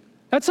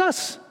 That's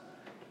us.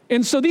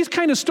 And so these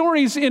kind of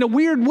stories, in a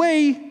weird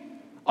way,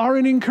 are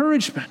an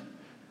encouragement.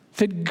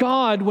 That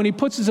God, when he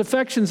puts his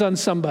affections on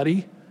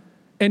somebody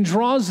and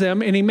draws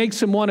them and he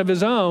makes them one of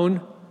his own,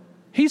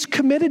 he's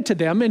committed to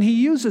them and he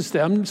uses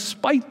them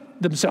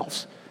despite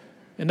themselves.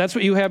 And that's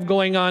what you have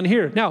going on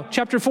here. Now,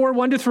 chapter 4,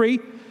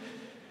 1-3.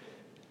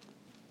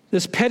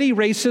 This petty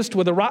racist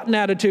with a rotten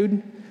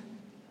attitude.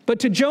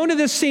 But to Jonah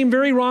this seemed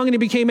very wrong, and he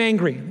became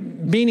angry,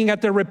 meaning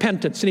at their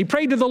repentance. And he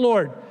prayed to the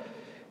Lord.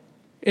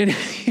 And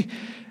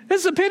this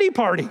is a pity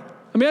party.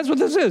 I mean, that's what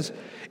this is.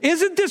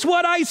 Isn't this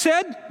what I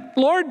said,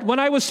 Lord, when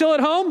I was still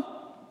at home?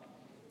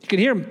 You can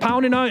hear him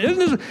pounding on.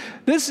 Isn't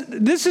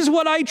this is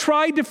what I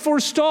tried to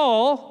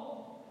forestall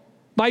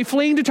by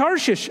fleeing to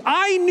Tarshish.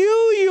 I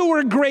knew you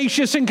were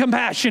gracious and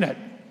compassionate.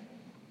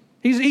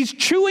 He's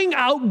chewing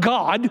out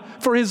God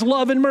for his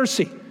love and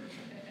mercy.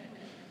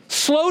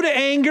 Slow to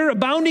anger,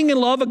 abounding in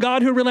love, a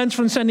God who relents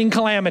from sending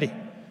calamity.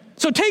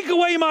 So take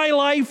away my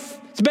life.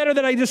 It's better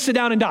that I just sit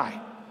down and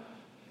die.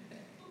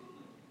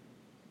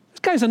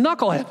 guy's a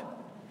knucklehead.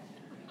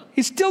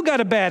 He's still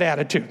got a bad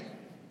attitude.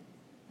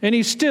 And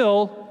he's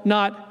still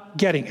not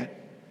getting it.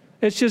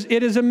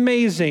 It is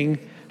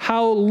amazing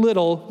how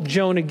little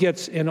Jonah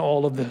gets in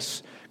all of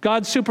this.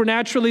 God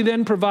supernaturally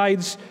then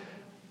provides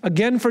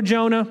again for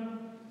Jonah.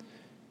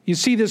 You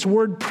see this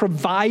word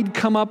provide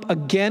come up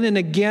again and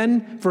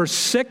again. Verse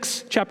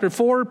 6, chapter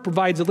 4,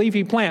 provides a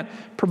leafy plant,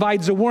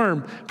 provides a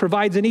worm,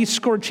 provides an east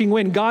scorching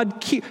wind.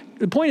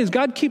 The point is,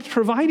 God keeps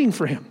providing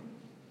for him.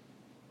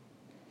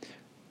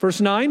 Verse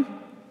 9,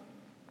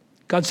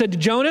 God said to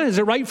Jonah, is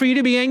it right for you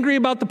to be angry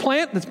about the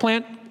plant? This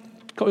plant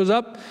goes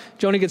up.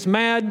 Jonah gets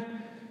mad.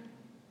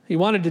 He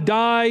wanted to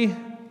die.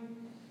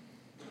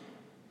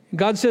 And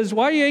God says,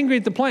 why are you angry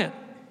at the plant?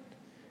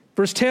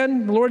 Verse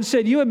 10, the Lord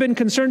said, you have been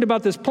concerned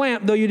about this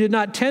plant, though you did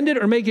not tend it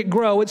or make it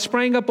grow. It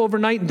sprang up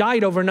overnight and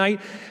died overnight.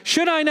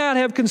 Should I not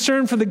have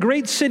concern for the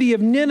great city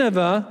of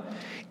Nineveh,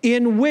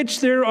 in which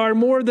there are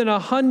more than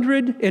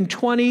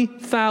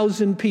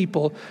 120,000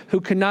 people who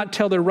cannot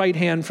tell their right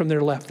hand from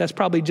their left? That's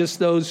probably just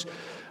those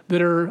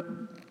that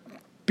are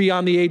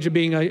beyond the age of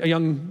being a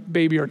young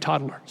baby or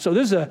toddler. So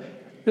this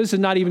is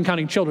not even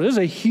counting children. This is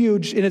a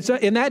huge, and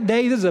in that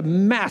day, this is a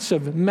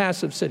massive,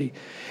 massive city.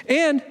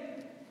 And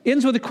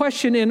ends with a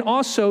question, and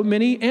also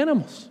many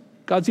animals.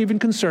 God's even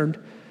concerned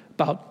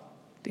about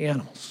the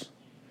animals.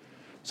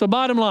 So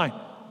bottom line,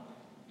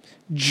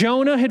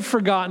 Jonah had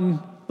forgotten,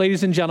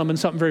 ladies and gentlemen,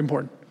 something very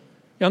important.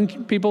 Young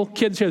people,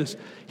 kids, hear this.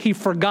 He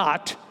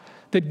forgot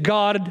that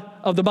God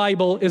of the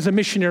Bible is a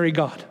missionary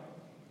God.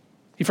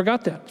 He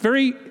forgot that.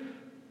 Very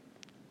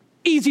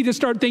easy to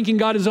start thinking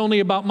God is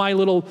only about my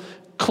little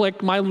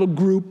clique, my little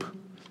group,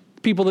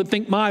 people that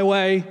think my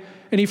way.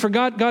 And he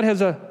forgot God has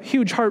a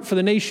huge heart for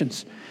the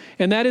nations.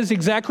 And that is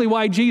exactly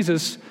why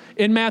Jesus,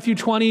 in Matthew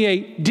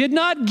 28, did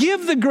not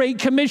give the Great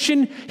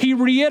Commission. He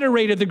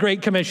reiterated the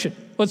Great Commission.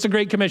 What's the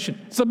Great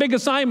Commission? It's a big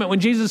assignment when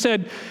Jesus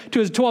said to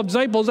his 12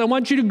 disciples, I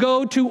want you to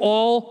go to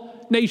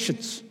all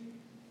nations.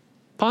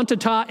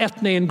 Pantata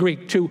ethne in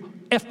Greek, to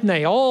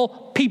ethne,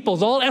 all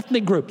peoples, all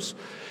ethnic groups.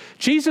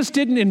 Jesus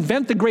didn't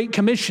invent the Great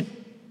Commission.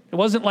 It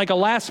wasn't like a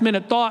last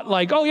minute thought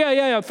like, oh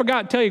yeah, I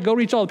forgot to tell you, go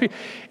reach all the people.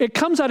 It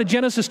comes out of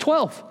Genesis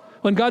 12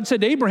 when God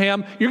said to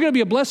Abraham, you're going to be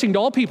a blessing to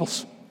all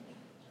peoples.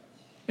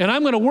 And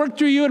I'm going to work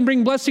through you and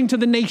bring blessing to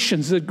the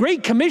nations. The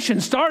Great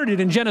Commission started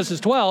in Genesis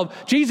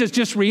 12. Jesus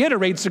just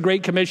reiterates the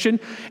Great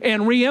Commission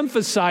and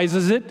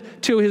reemphasizes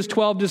it to his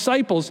 12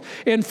 disciples.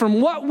 And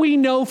from what we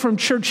know from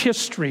church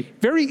history,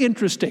 very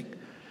interesting,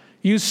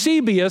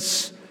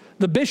 Eusebius,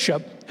 the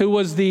bishop, who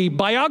was the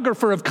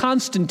biographer of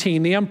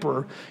Constantine, the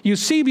emperor,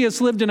 Eusebius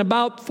lived in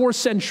about 4th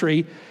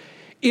century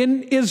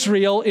in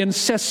Israel, in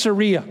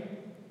Caesarea.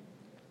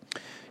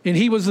 And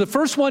he was the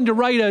first one to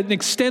write an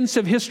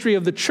extensive history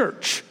of the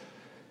church.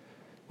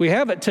 We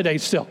have it today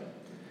still.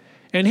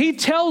 And he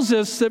tells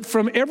us that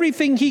from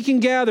everything he can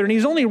gather, and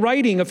he's only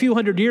writing a few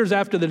hundred years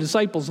after the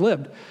disciples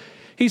lived,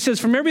 he says,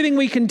 from everything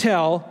we can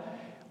tell,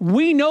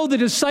 we know the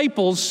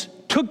disciples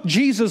took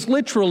Jesus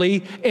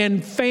literally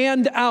and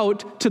fanned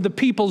out to the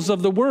peoples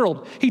of the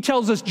world. He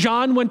tells us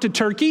John went to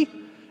Turkey,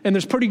 and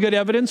there's pretty good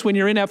evidence when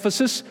you're in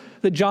Ephesus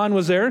that John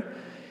was there.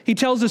 He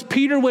tells us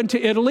Peter went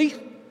to Italy.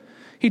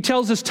 He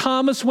tells us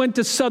Thomas went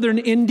to southern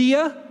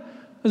India.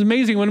 It was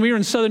amazing when we were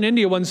in southern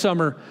India one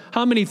summer,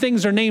 how many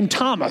things are named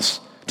Thomas.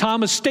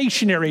 Thomas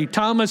Stationery,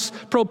 Thomas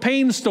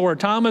Propane Store,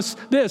 Thomas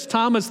this,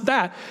 Thomas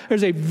that.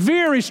 There's a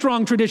very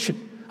strong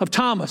tradition of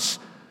Thomas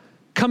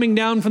coming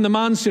down from the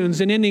monsoons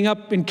and ending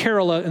up in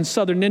Kerala in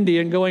southern India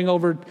and going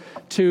over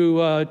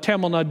to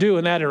Tamil Nadu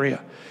in that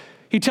area.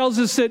 He tells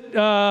us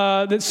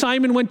that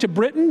Simon went to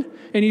Britain,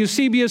 and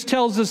Eusebius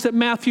tells us that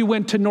Matthew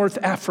went to North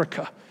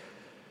Africa.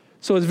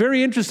 So it's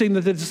very interesting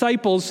that the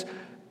disciples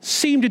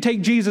seem to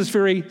take Jesus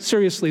very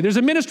seriously. There's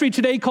a ministry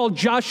today called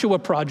Joshua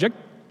Project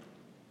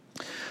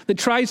that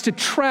tries to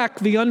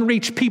track the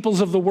unreached peoples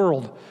of the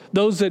world,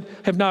 those that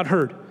have not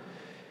heard.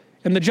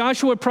 And the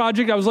Joshua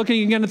Project, I was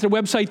looking again at their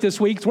website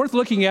this week. It's worth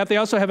looking at. They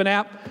also have an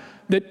app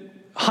that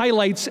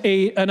highlights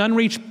an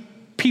unreached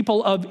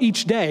people of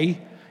each day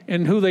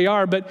and who they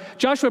are. But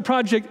Joshua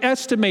Project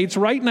estimates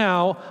right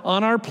now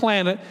on our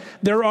planet,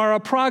 there are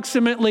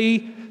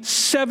approximately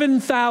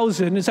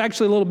 7,000, it's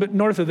actually a little bit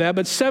north of that,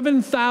 but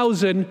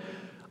 7,000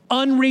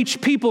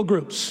 unreached people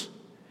groups.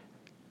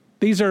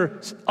 These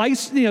are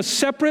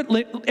separate,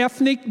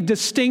 ethnic,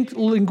 distinct,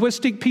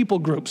 linguistic people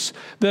groups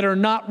that are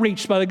not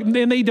reached by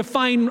and they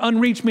define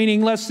unreached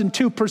meaning less than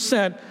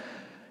 2%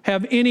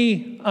 have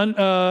any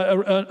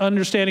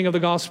understanding of the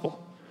gospel.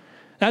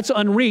 That's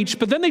unreached.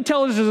 But then they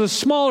tell us there's a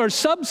smaller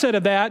subset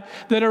of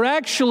that are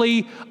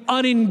actually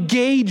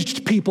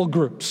unengaged people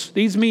groups.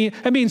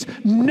 That means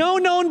no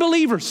known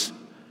believers,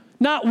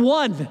 not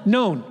one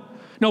known.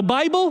 No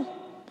Bible,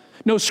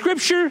 no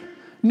scripture,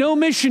 no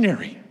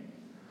missionary.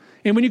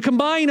 And when you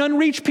combine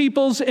unreached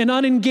peoples and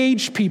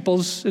unengaged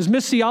peoples, as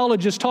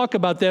missiologists talk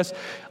about this,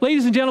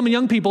 ladies and gentlemen,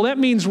 young people, that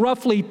means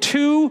roughly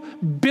 2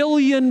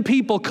 billion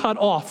people cut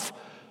off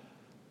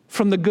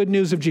from the good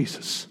news of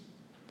Jesus.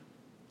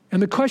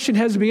 And the question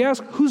has to be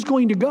asked, who's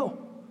going to go?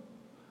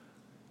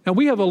 Now,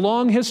 we have a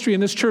long history in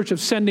this church of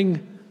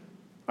sending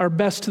our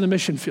best to the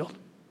mission field.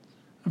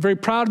 I'm very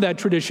proud of that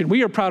tradition.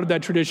 We are proud of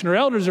that tradition. Our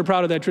elders are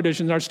proud of that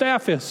tradition. Our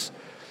staff is.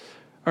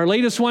 Our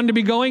latest one to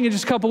be going in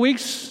just a couple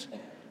weeks,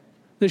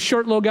 this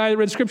short little guy that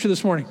read scripture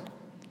this morning,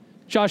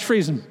 Josh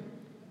Friesen.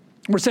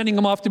 We're sending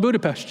him off to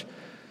Budapest.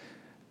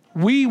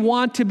 We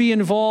want to be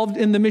involved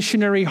in the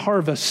missionary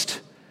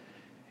harvest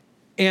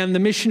and the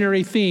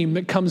missionary theme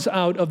that comes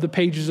out of the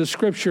pages of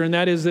Scripture, and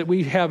that is that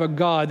we have a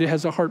God that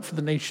has a heart for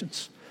the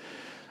nations.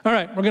 All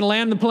right, we're going to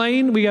land the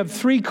plane. We have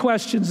 3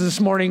 questions this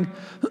morning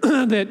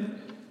that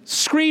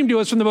scream to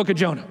us from the book of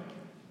Jonah.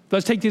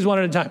 Let's take these one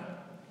at a time.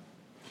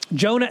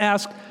 Jonah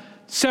asked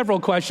several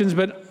questions,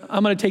 but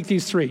I'm going to take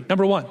these 3.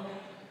 Number 1,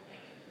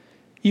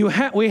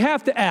 we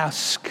have to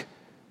ask,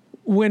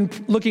 when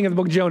looking at the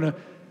book of Jonah,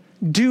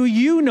 do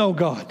you know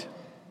God?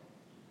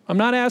 I'm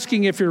not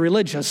asking if you're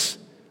religious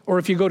or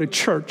if you go to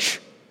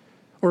church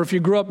or if you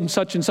grew up in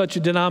such and such a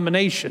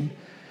denomination.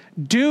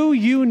 Do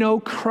you know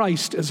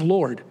Christ as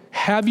Lord?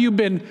 Have you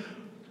been,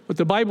 what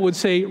the Bible would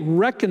say,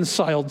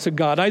 reconciled to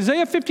God?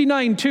 Isaiah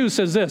 59:2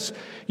 says this,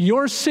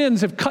 your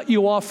sins have cut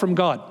you off from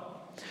God.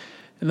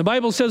 And the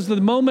Bible says the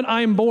moment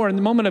I am born,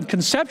 the moment of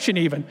conception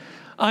even,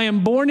 I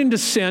am born into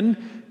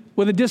sin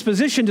with a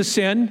disposition to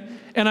sin,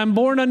 and I'm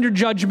born under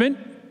judgment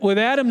with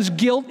Adam's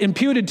guilt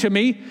imputed to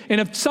me.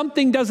 And if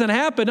something doesn't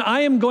happen,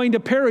 I am going to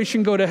perish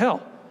and go to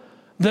hell.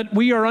 That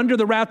we are under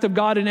the wrath of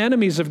God and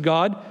enemies of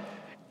God.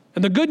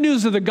 And the good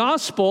news of the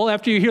gospel,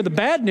 after you hear the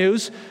bad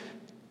news,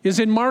 is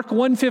in Mark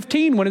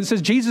 1:15 when it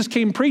says Jesus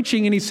came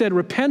preaching and he said,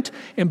 repent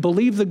and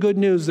believe the good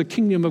news, the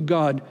kingdom of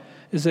God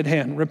is at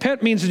hand.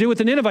 Repent means to do what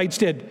the Ninevites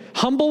did.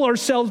 Humble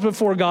ourselves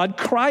before God,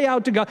 cry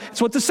out to God.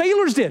 It's what the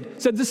sailors did.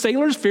 It said the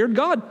sailors feared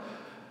God.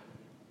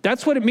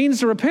 That's what it means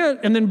to repent.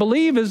 And then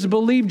believe is to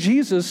believe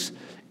Jesus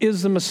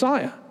is the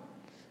Messiah.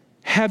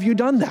 Have you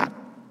done that?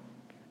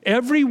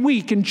 Every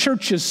week in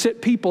churches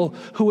sit people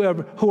who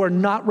are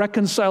not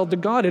reconciled to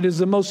God. It is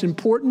the most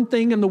important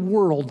thing in the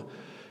world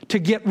to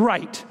get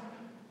right,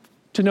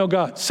 to know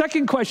God.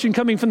 Second question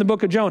coming from the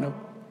book of Jonah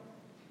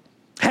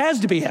has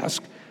to be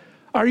asked,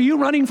 are you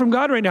running from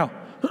God right now?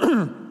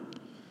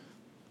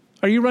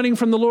 Are you running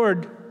from the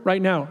Lord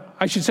right now?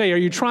 I should say, are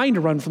you trying to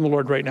run from the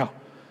Lord right now?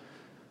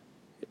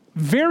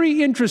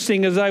 Very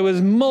interesting as I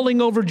was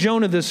mulling over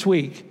Jonah this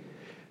week.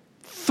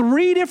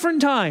 3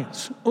 different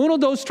times, 1,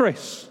 2, 3,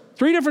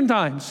 3 different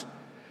times,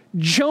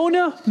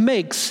 Jonah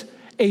makes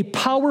a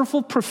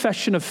powerful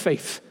profession of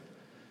faith.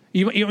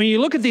 When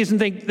you look at these and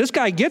think, this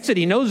guy gets it,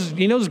 he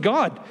knows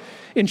God.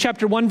 In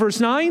chapter 1, verse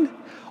 9,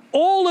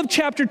 all of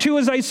chapter 2,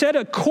 as I said,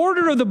 a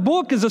quarter of the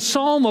book is a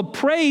psalm of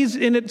praise,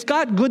 and it's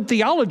got good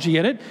theology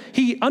in it.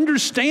 He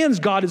understands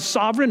God is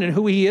sovereign and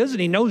who he is,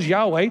 and he knows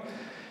Yahweh.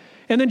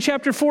 And then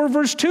chapter 4,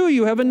 verse 2,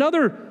 you have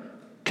another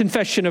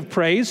confession of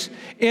praise.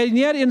 And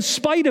yet in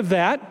spite of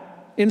that,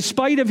 in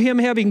spite of him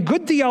having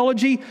good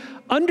theology,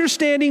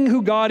 understanding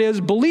who God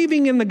is,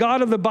 believing in the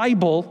God of the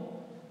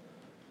Bible,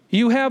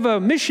 you have a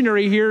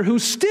missionary here who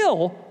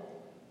still,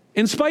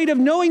 in spite of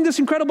knowing this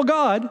incredible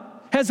God,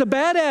 has a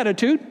bad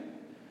attitude,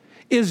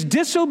 is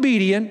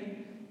disobedient,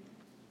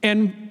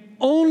 and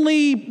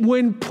only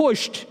when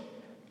pushed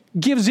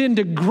gives in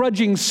to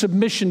grudging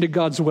submission to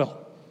God's will.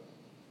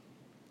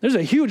 There's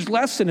a huge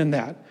lesson in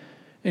that.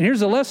 And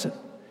here's the lesson.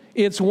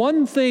 It's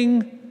one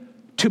thing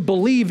to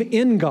believe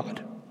in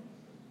God,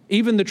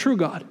 even the true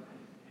God.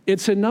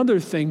 It's another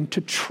thing to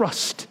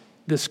trust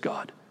this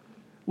God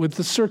with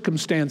the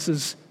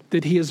circumstances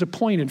that he has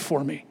appointed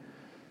for me.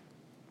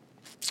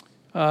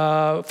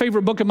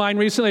 Favorite book of mine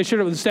recently, I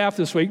shared it with the staff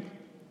this week,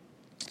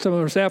 some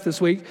of our staff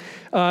this week,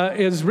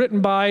 is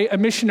written by a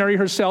missionary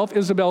herself,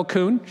 Isabel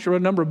Kuhn. She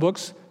wrote a number of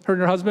books. Her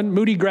and her husband,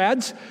 Moody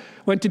grads,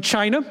 went to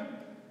China.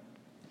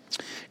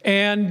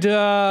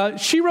 And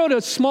she wrote a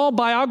small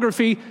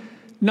biography,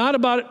 not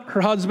about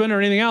her husband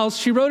or anything else.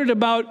 She wrote it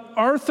about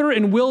Arthur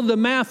and Wilda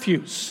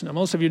Matthews. Now,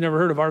 most of you have never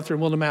heard of Arthur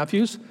and Wilda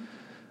Matthews.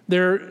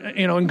 They're,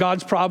 in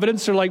God's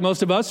providence, they're like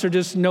most of us. They're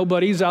just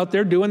nobodies out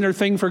there doing their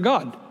thing for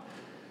God.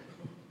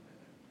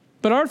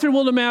 But Arthur and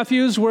Wilda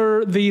Matthews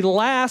were the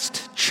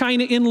last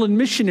China inland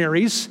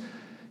missionaries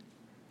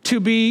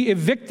to be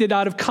evicted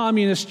out of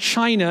communist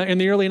China in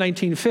the early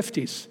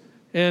 1950s.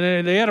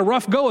 And they had a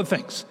rough go of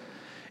things.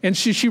 And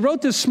she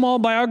wrote this small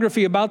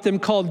biography about them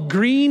called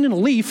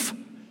Green Leaf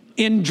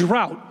in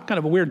Drought. Kind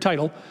of a weird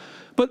title.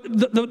 But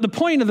the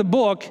point of the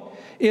book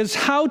is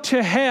how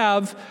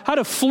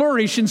to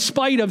flourish in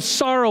spite of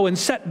sorrow and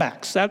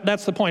setbacks.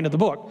 That's the point of the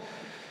book.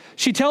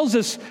 She tells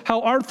us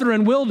how Arthur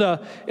and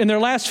Wilda, in their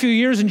last few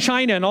years in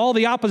China and all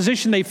the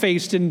opposition they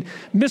faced and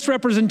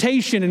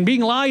misrepresentation and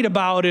being lied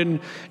about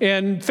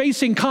and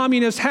facing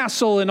communist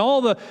hassle and all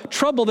the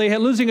trouble they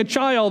had losing a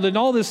child and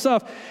all this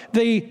stuff,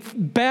 they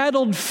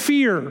battled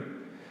fear.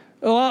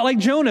 A lot like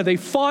Jonah, they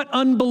fought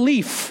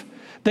unbelief.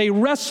 They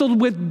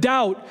wrestled with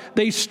doubt.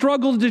 They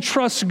struggled to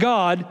trust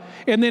God.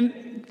 And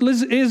then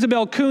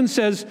Isabel Kuhn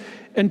says,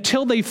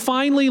 until they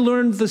finally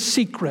learned the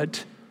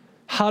secret,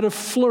 how to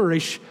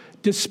flourish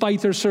despite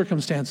their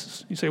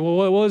circumstances. You say, well,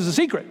 what was the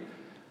secret?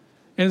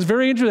 And it's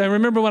very interesting. I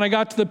remember when I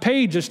got to the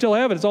page, I still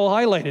have it. It's all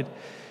highlighted.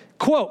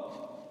 Quote,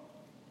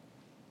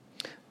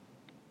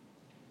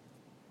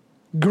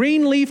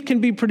 green leaf can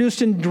be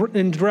produced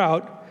in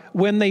drought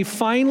when they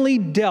finally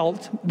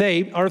dealt,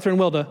 Arthur and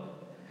Wilda,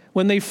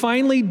 when they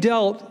finally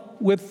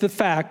dealt with the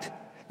fact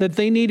that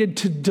they needed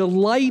to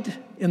delight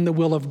in the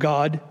will of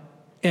God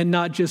and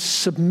not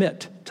just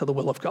submit to the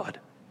will of God.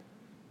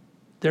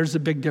 There's a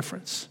big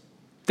difference.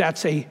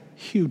 That's a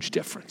huge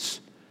difference.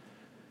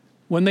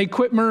 When they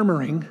quit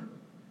murmuring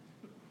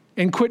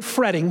and quit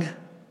fretting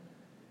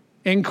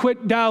and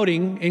quit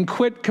doubting and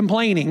quit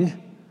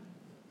complaining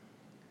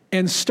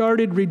and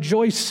started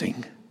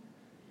rejoicing,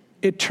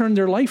 it turned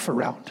their life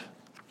around.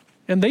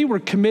 And they were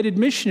committed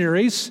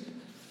missionaries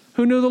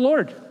who knew the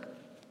Lord.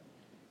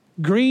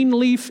 Green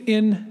Leaf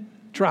in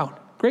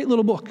Drought. Great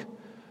little book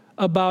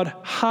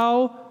about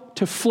how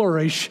to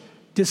flourish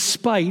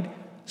despite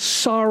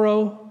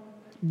sorrow,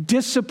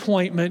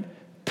 disappointment,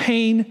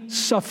 pain,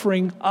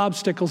 suffering,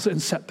 obstacles,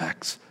 and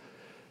setbacks.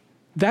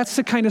 That's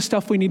the kind of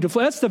stuff we need to.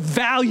 That's the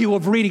value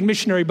of reading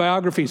missionary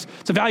biographies.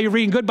 It's the value of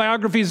reading good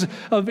biographies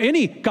of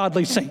any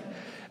godly saint.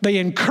 They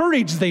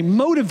encourage, they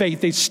motivate,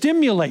 they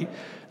stimulate,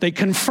 they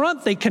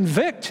confront, they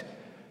convict,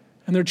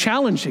 and they're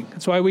challenging.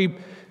 That's why we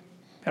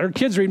had our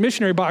kids read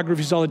missionary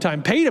biographies all the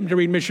time, paid them to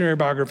read missionary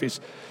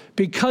biographies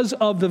because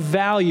of the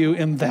value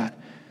in that.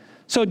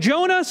 So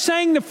Jonah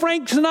sang the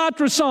Frank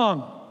Sinatra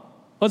song.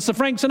 What's the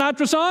Frank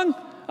Sinatra song?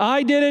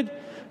 I did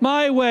it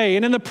my way.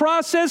 And in the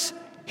process,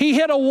 he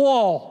hit a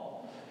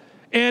wall,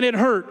 and it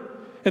hurt.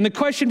 And the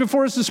question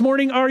before us this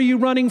morning, are you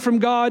running from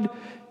God?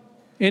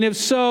 And if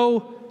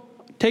so,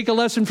 take a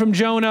lesson from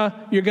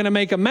Jonah. You're going to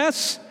make a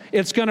mess.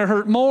 It's going to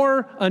hurt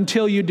more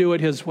until you do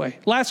it his way.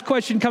 Last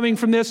question coming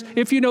from this.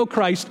 If you know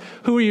Christ,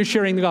 who are you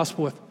sharing the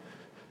gospel with?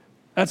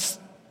 That's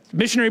the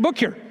missionary book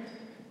here.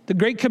 The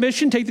Great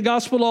Commission, take the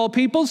gospel to all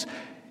peoples.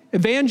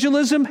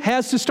 Evangelism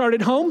has to start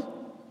at home.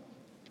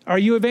 Are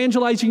you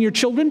evangelizing your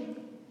children?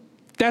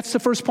 That's the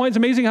first point. It's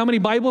amazing how many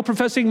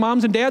Bible-professing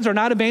moms and dads are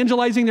not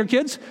evangelizing their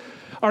kids.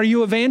 Are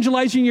you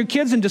evangelizing your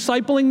kids and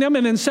discipling them?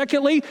 And then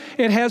secondly,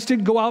 it has to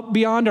go out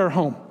beyond our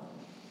home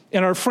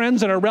and our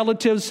friends and our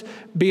relatives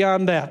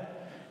beyond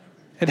that.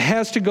 It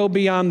has to go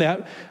beyond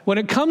that. When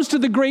it comes to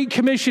the Great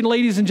Commission,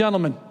 ladies and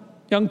gentlemen,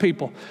 young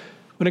people,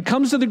 when it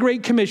comes to the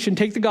Great Commission,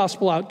 take the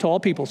gospel out to all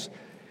peoples.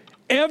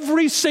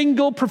 Every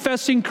single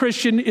professing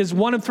Christian is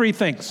one of three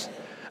things.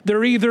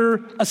 They're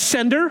either a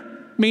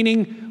sender,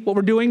 meaning what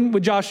we're doing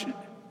with Josh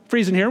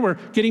Friesen here, we're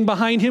getting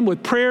behind him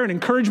with prayer and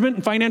encouragement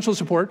and financial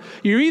support.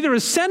 You're either a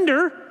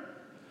sender,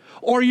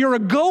 or you're a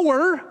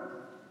goer,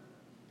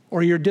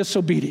 or you're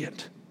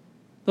disobedient.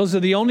 Those are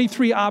the only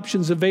three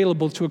options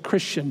available to a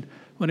Christian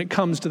when it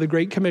comes to the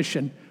Great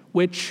Commission.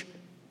 Which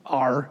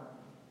are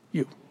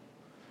you?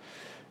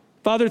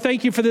 Father,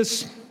 thank you for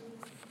this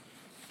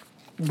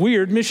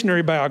weird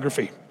missionary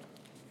biography.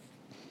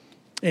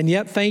 And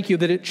yet, thank you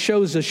that it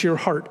shows us your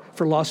heart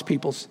for lost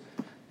peoples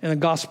and the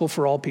gospel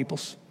for all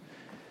peoples.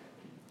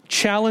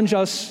 Challenge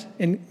us,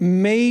 and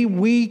may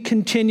we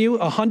continue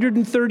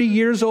 130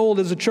 years old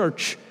as a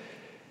church,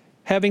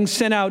 having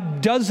sent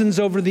out dozens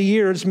over the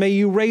years. May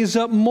you raise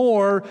up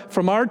more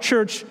from our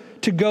church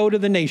to go to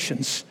the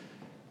nations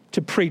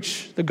to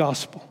preach the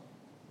gospel.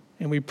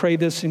 And we pray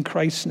this in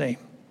Christ's name.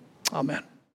 Amen.